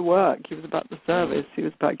about the work. He was about the service. He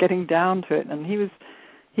was about getting down to it. And he was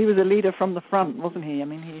a leader from the front, wasn't he? I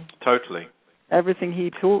mean, Totally. Everything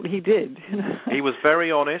he taught, he did. He was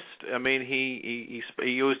very honest. I mean, he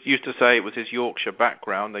used to say it was his Yorkshire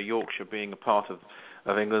background, Yorkshire being a part of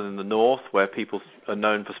England in the north, where people are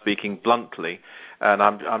known for speaking bluntly, and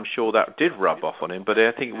I'm sure that did rub off on him. But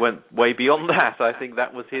I think it went way beyond that. I think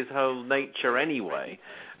that was his whole nature anyway,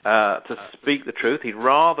 to speak the truth. He'd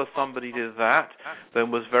rather somebody did that than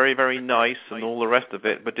was very, very nice and all the rest of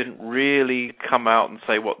it, but didn't really come out and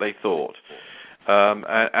say what they thought.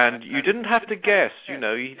 And you didn't have to guess,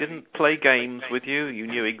 he didn't play games with you. You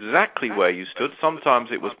knew exactly where you stood. Sometimes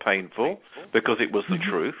it was painful because it was the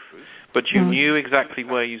truth, but you knew exactly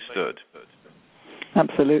where you stood.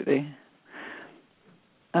 Absolutely.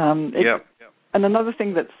 And another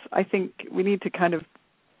thing I think we need to kind of,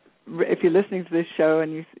 if you're listening to this show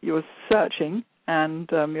and you're searching, and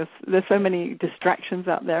there's so many distractions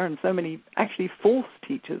out there and so many actually false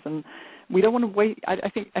teachers, and we don't want to wait. I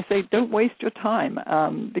say don't waste your time,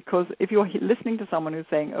 because if you're listening to someone who's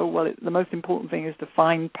saying, oh, well, the most important thing is to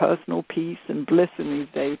find personal peace and bliss in these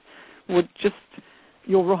days,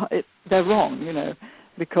 they're wrong,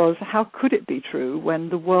 because how could it be true when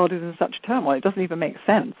the world is in such turmoil? It doesn't even make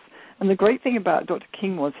sense. And the great thing about Dr.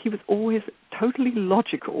 King was he was always totally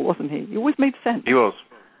logical, wasn't he? He always made sense. He was.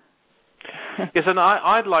 Yes, and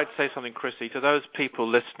I'd like to say something, Chrissy, to those people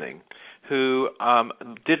listening who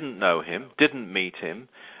didn't know him, didn't meet him,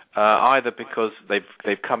 either because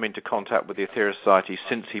they've come into contact with the Aetherius Society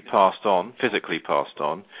since he physically passed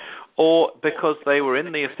on, or because they were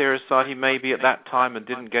in the Aetherius Society maybe at that time and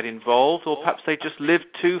didn't get involved, or perhaps they just lived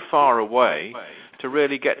too far away to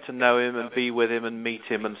really get to know him and be with him and meet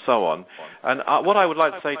him and so on. And what I would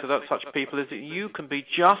like to say to such people is that you can be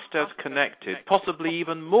just as connected, possibly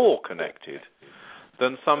even more connected,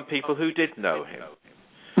 than some people who did know him.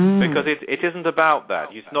 Because it isn't about that.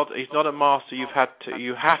 He's not a master you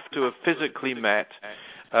have to have physically met.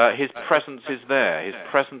 His presence is there. His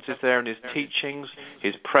presence is there in his teachings.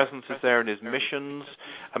 His presence is there in his missions.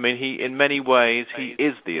 I mean, in many ways, he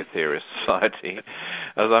is the Aetherius Society,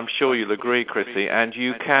 as I'm sure you'll agree, Chrissy. And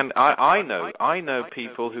you can. I know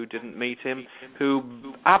people who didn't meet him who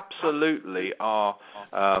absolutely are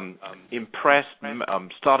impressed,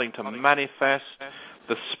 starting to manifest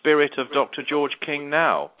the spirit of Dr. George King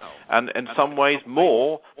now, and in some ways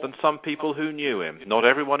more than some people who knew him. Not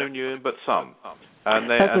everyone who knew him, but some. And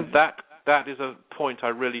that is a point I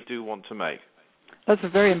really do want to make. That's a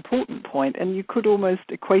very important point, and you could almost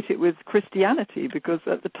equate it with Christianity, because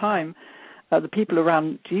at the time, the people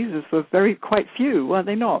around Jesus were quite few, were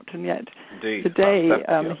they not? And yet Indeed. Today,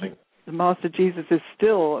 the Master Jesus is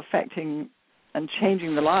still affecting and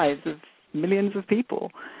changing the lives of millions of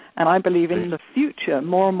people. And I believe in the future,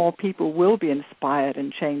 more and more people will be inspired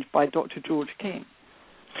and changed by Dr. George King.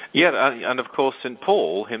 Yeah, and of course St.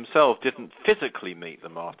 Paul himself didn't physically meet the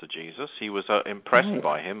Master Jesus. He was impressed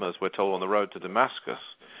by him, as we're told, on the road to Damascus.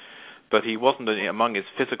 But he wasn't among his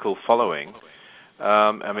physical following.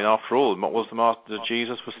 I mean, after all, the Master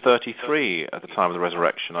Jesus was 33 at the time of the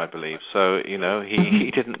resurrection, I believe. So,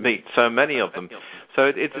 he didn't meet so many of them. So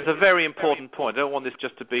it's a very important point. I don't want this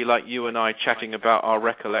just to be like you and I chatting about our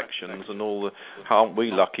recollections and how aren't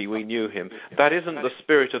we lucky we knew him. That isn't the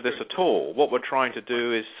spirit of this at all. What we're trying to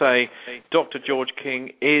do is say Dr. George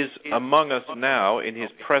King is among us now in his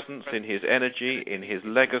presence, in his energy, in his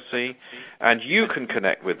legacy, and you can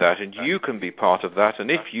connect with that and you can be part of that. And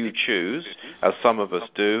if you choose, as some of us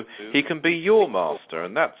do, he can be your master,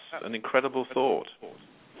 and that's an incredible thought.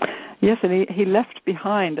 Yes, and he left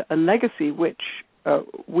behind a legacy which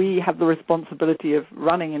we have the responsibility of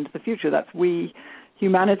running into the future. That's we,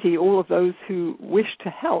 humanity, all of those who wish to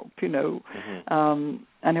help, and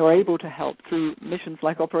who are able to help through missions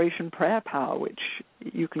like Operation Prayer Power, which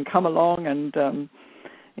you can come along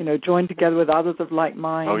and join together with others of like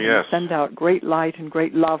mind and send out great light and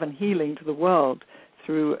great love and healing to the world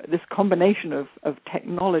through this combination of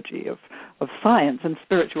technology, of science and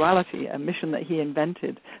spirituality, a mission that he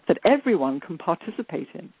invented that everyone can participate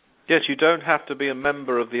in. Yes, you don't have to be a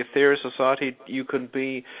member of the Aetherius Society. You can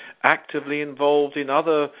be actively involved in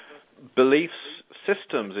other beliefs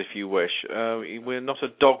systems, if you wish. We're not a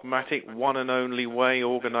dogmatic, one and only way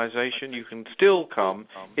organization. You can still come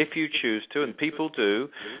if you choose to, and people do,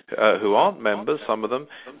 who aren't members, some of them,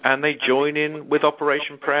 and they join in with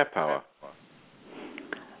Operation Prayer Power.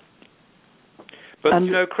 But,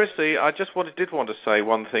 Chrissy, I just did want to say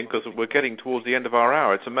one thing, because we're getting towards the end of our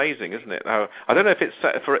hour. It's amazing, isn't it? Now, I don't know if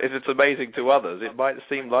it's amazing to others. It might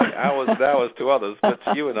seem like hours and hours to others, but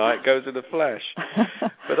to you and I, it goes in the flesh.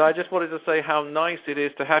 But I just wanted to say how nice it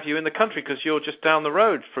is to have you in the country, because you're just down the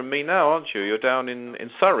road from me now, aren't you? You're down in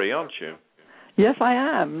Surrey, aren't you? Yes, I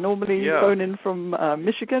am. Normally phone in from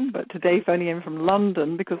Michigan, but today phoning in from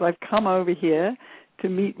London, because I've come over here to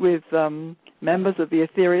meet with members of the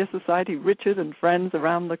Etheria Society, Richard and friends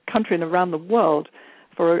around the country and around the world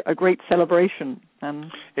for a great celebration.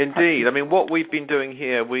 Indeed. I mean, what we've been doing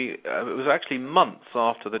here, it was actually months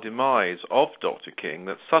after the demise of Dr. King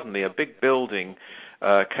that suddenly a big building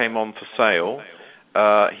came on for sale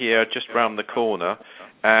here just round the corner,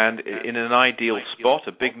 and in an ideal spot,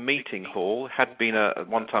 a big meeting hall, had been at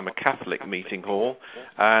one time a Catholic meeting hall,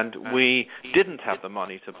 and we didn't have the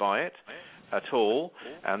money to buy it at all,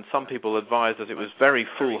 and some people advised us it was very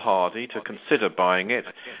foolhardy to consider buying it,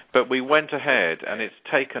 but we went ahead, and it's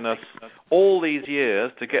taken us all these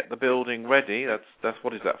years to get the building ready. That's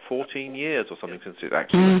what is that, 14 years or something since it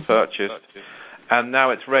actually was purchased, and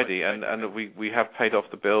now it's ready, and we have paid off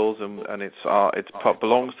the bills, and it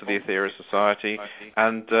belongs to the Etheria Society,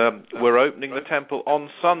 and we're opening the temple on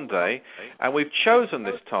Sunday, and we've chosen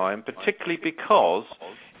this time particularly because,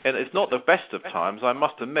 and it's not the best of times, I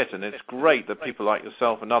must admit, and it's great that people like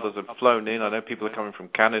yourself and others have flown in. I know people are coming from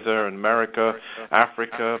Canada and America,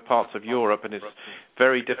 Africa, parts of Europe, and it's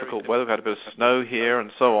very difficult weather. We've had a bit of snow here and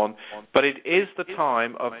so on. But it is the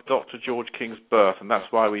time of Dr. George King's birth, and that's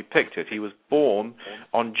why we picked it. He was born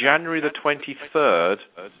on January the 23rd,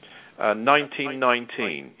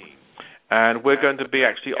 1919. And we're going to be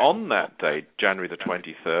actually on that day, January the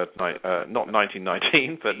 23rd, not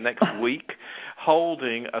 1919, but next week,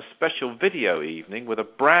 holding a special video evening with a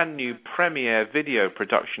brand new premiere video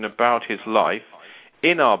production about his life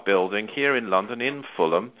in our building here in London, in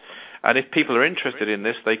Fulham. And if people are interested in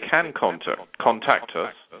this, they can contact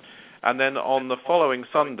us. And then on the following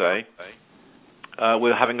Sunday,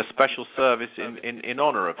 we're having a special service in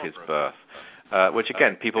honor of his birth. Which,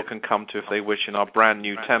 again, people can come to if they wish in our brand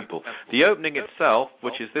new temple. The opening itself,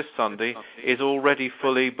 which is this Sunday, is already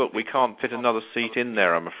fully booked. We can't fit another seat in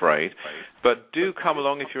there, I'm afraid. But do come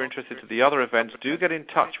along if you're interested in the other events. Do get in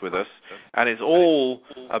touch with us. And it's all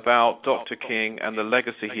about Dr. King and the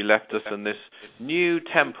legacy he left us and this new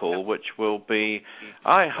temple, which will be,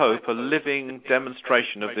 I hope, a living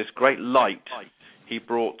demonstration of this great light he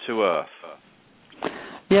brought to earth.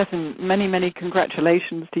 Yes, and many, many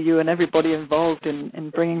congratulations to you and everybody involved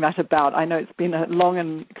in bringing that about. I know it's been a long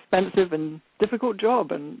and expensive and difficult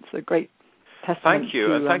job, and it's a great testament. Thank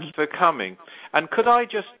you, and thank you for coming. And could I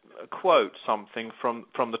just quote something from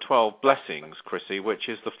the 12 blessings, Chrissy, which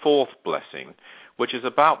is the fourth blessing, which is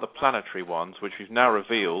about the planetary ones, which we've now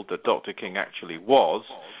revealed that Dr. King actually was.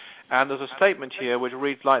 And there's a statement here which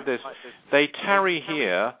reads like this: "They tarry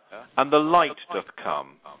here, and the light doth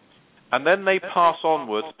come. And then they pass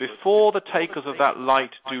onwards before the takers of that light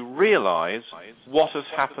do realize what has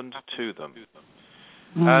happened to them."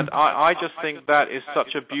 And I just think that is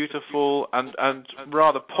such a beautiful and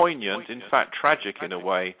rather poignant, in fact tragic in a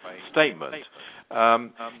way, statement.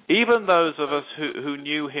 Even those of us who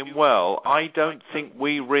knew him well, I don't think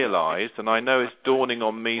we realized, and I know it's dawning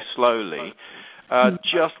on me slowly,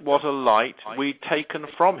 just what a light we'd taken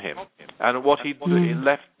from him and what he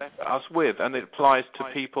left us with. And it applies to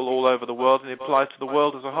people all over the world, and it applies to the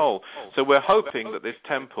world as a whole. So we're hoping that this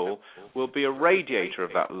temple will be a radiator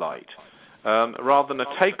of that light, rather than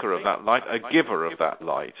a taker of that light, a giver of that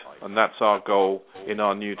light. And that's our goal in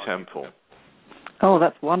our new temple. Oh,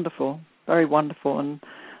 that's wonderful. Very wonderful. And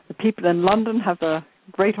the people in London have a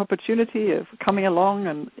great opportunity of coming along,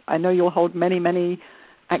 and I know you'll hold many, many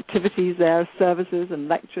activities there, services and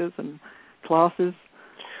lectures and classes.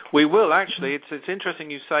 We will, actually. It's interesting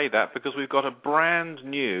you say that, because we've got a brand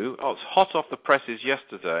new, it's hot off the presses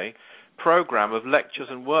yesterday, program of lectures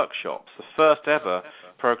and workshops, the first ever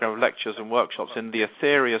program of lectures and workshops in the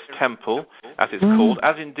Aetherius Temple, as it's called,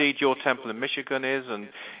 as indeed your temple in Michigan is, and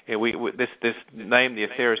this name, the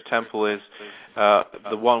Aetherius Temple, is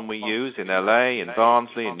the one we use in LA, in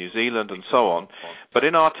Barnsley, in New Zealand, and so on. But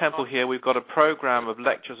in our temple here, we've got a program of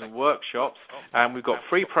lectures and workshops, and we've got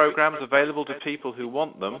free programs available to people who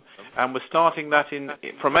want them, and we're starting that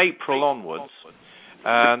from April onwards.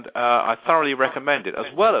 And I thoroughly recommend it,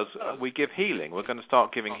 as well as we give healing. We're going to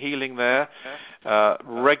start giving healing there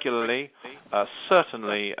regularly.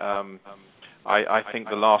 Certainly, I think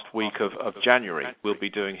the last week of January we'll be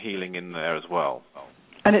doing healing in there as well.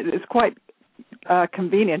 And it's quite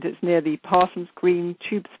convenient. It's near the Parsons Green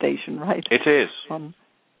Tube Station, right? It is. On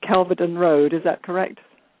Kelvedon Road, is that correct?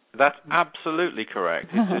 That's absolutely correct.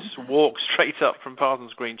 It's just walk straight up from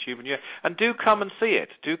Parsons Green Tube, and do come and see it.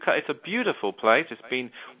 It's a beautiful place. It's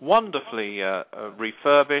been wonderfully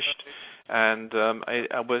refurbished, and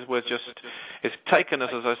it's taken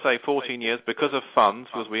us, as I say, 14 years because of funds,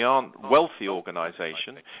 because we aren't a wealthy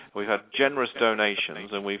organisation. We've had generous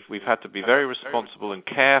donations, and we've had to be very responsible and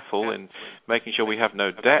careful in making sure we have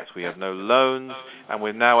no debt, we have no loans, and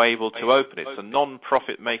we're now able to open it. It's a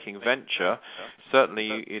non-profit making venture.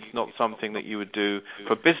 Certainly, it's not something that you would do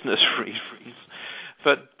for business reasons.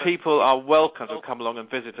 But people are welcome to come along and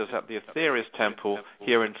visit us at the Aetherius Temple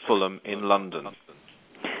here in Fulham in London.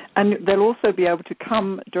 And they'll also be able to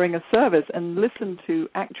come during a service and listen to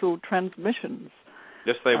actual transmissions.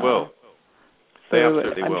 Yes, they will. They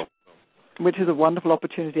absolutely will. Which is a wonderful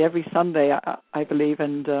opportunity every Sunday, I believe,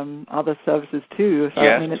 and other services too. So,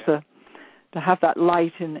 yes. I mean, it's to have that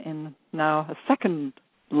light in now a second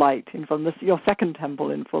light from your second temple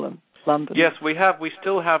in Fulham, London. Yes, we have. We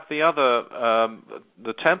still have the other,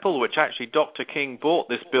 the temple, which actually Dr. King bought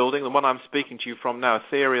this building, the one I'm speaking to you from now,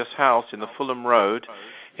 Aetherius House in the Fulham Road,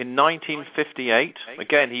 in 1958.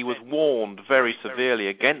 Again, he was warned very severely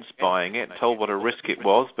against buying it, told what a risk it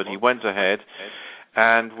was, but he went ahead.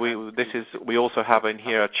 And we also have in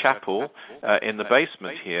here a chapel in the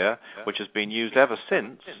basement here, which has been used ever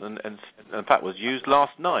since, and in fact was used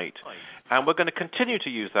last night. And we're going to continue to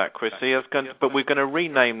use that, Chrissy, but we're going to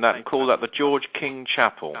rename that and call that the George King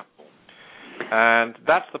Chapel. And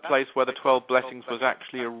that's the place where the 12 Blessings was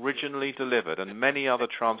actually originally delivered, and many other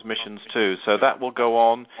transmissions too. So that will go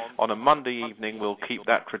on a Monday evening. We'll keep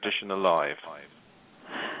that tradition alive.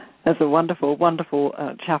 That's a wonderful, wonderful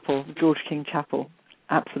chapel, George King Chapel.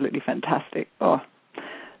 Absolutely fantastic. Oh,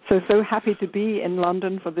 so happy to be in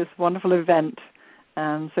London for this wonderful event,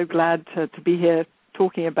 and so glad to be here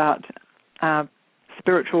talking about our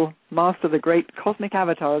spiritual master, the great cosmic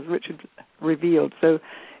avatar, as Richard revealed. So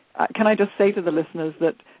can I just say to the listeners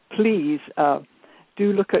that please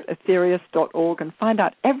do look at aetherius.org and find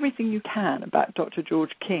out everything you can about Dr.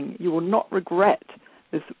 George King. You will not regret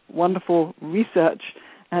this wonderful research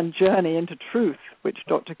and journey into truth which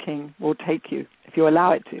Dr. King will take you, if you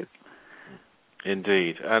allow it to.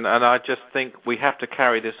 Indeed. And I just think we have to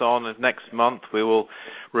carry this on, and next month we will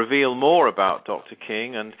reveal more about Dr.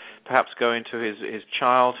 King and perhaps go into his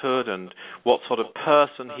childhood and what sort of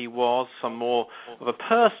person he was, some more of a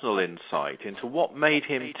personal insight into what made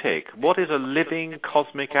him tick. What is a living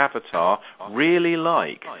cosmic avatar really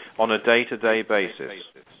like on a day-to-day basis?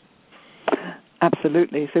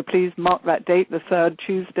 Absolutely. So please mark that date, the third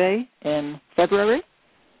Tuesday in February,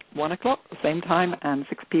 1 o'clock, the same time, and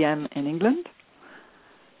 6 p.m. in England.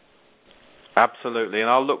 Absolutely. And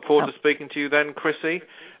I'll look forward to speaking to you then, Chrissy,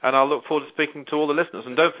 and I'll look forward to speaking to all the listeners.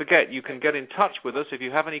 And don't forget, you can get in touch with us if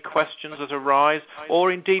you have any questions that arise,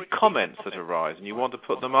 or indeed comments that arise, and you want to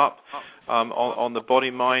put them up on the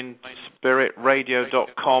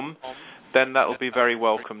bodymindspiritradio.com. then that will be very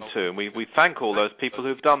welcome too. And we thank all those people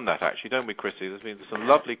who've done that, actually, don't we, Chrissy? There's been some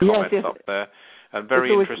lovely comments up there, and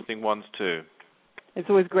very interesting ones too. It's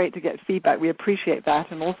always great to get feedback. We appreciate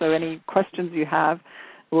that, and also any questions you have,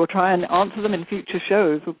 we'll try and answer them in future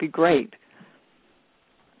shows. Would be great.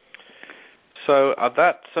 So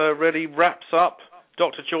that really wraps up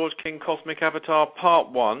Dr. George King Cosmic Avatar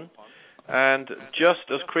Part 1. And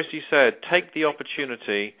just as Chrissy said, take the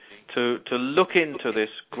opportunity to look into this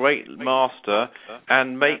great master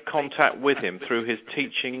and make contact with him through his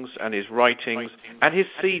teachings and his writings and his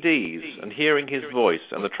CDs, and hearing his voice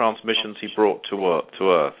and the transmissions he brought to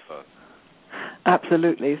Earth.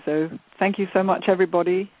 Absolutely. So thank you so much,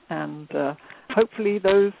 everybody, and hopefully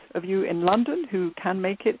those of you in London who can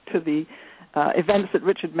make it to the events that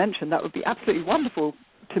Richard mentioned, that would be absolutely wonderful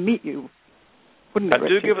to meet you. Wouldn't it, and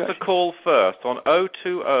Richard? Do give us a call first on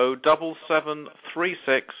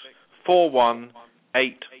 020-7736-4187.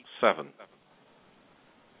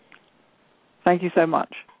 Thank you so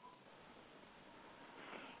much.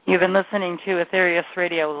 You've been listening to Aetherius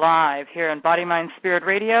Radio Live here on Body, Mind, Spirit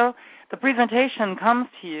Radio. The presentation comes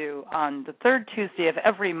to you on the third Tuesday of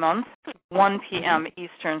every month, 1 p.m.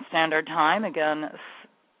 Eastern Standard Time. Again,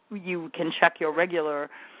 you can check your regular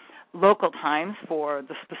local times for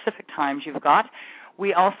the specific times you've got.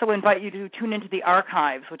 We also invite you to tune into the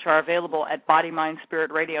archives, which are available at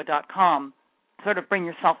bodymindspiritradio.com, sort of bring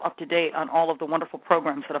yourself up to date on all of the wonderful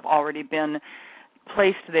programs that have already been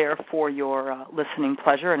placed there for your listening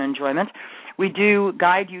pleasure and enjoyment. We do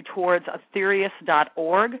guide you towards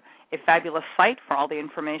aetherius.org, a fabulous site for all the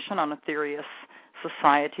information on Aetherius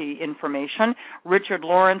Society information,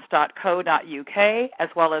 richardlawrence.co.uk, as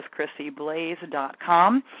well as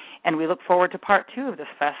chrissyblaze.com. And we look forward to part 2 of this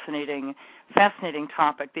fascinating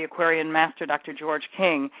topic, the Aquarian Master, Dr. George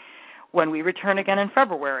King, when we return again in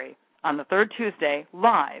February on the third Tuesday,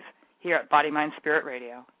 live here at Body, Mind, Spirit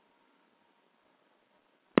Radio.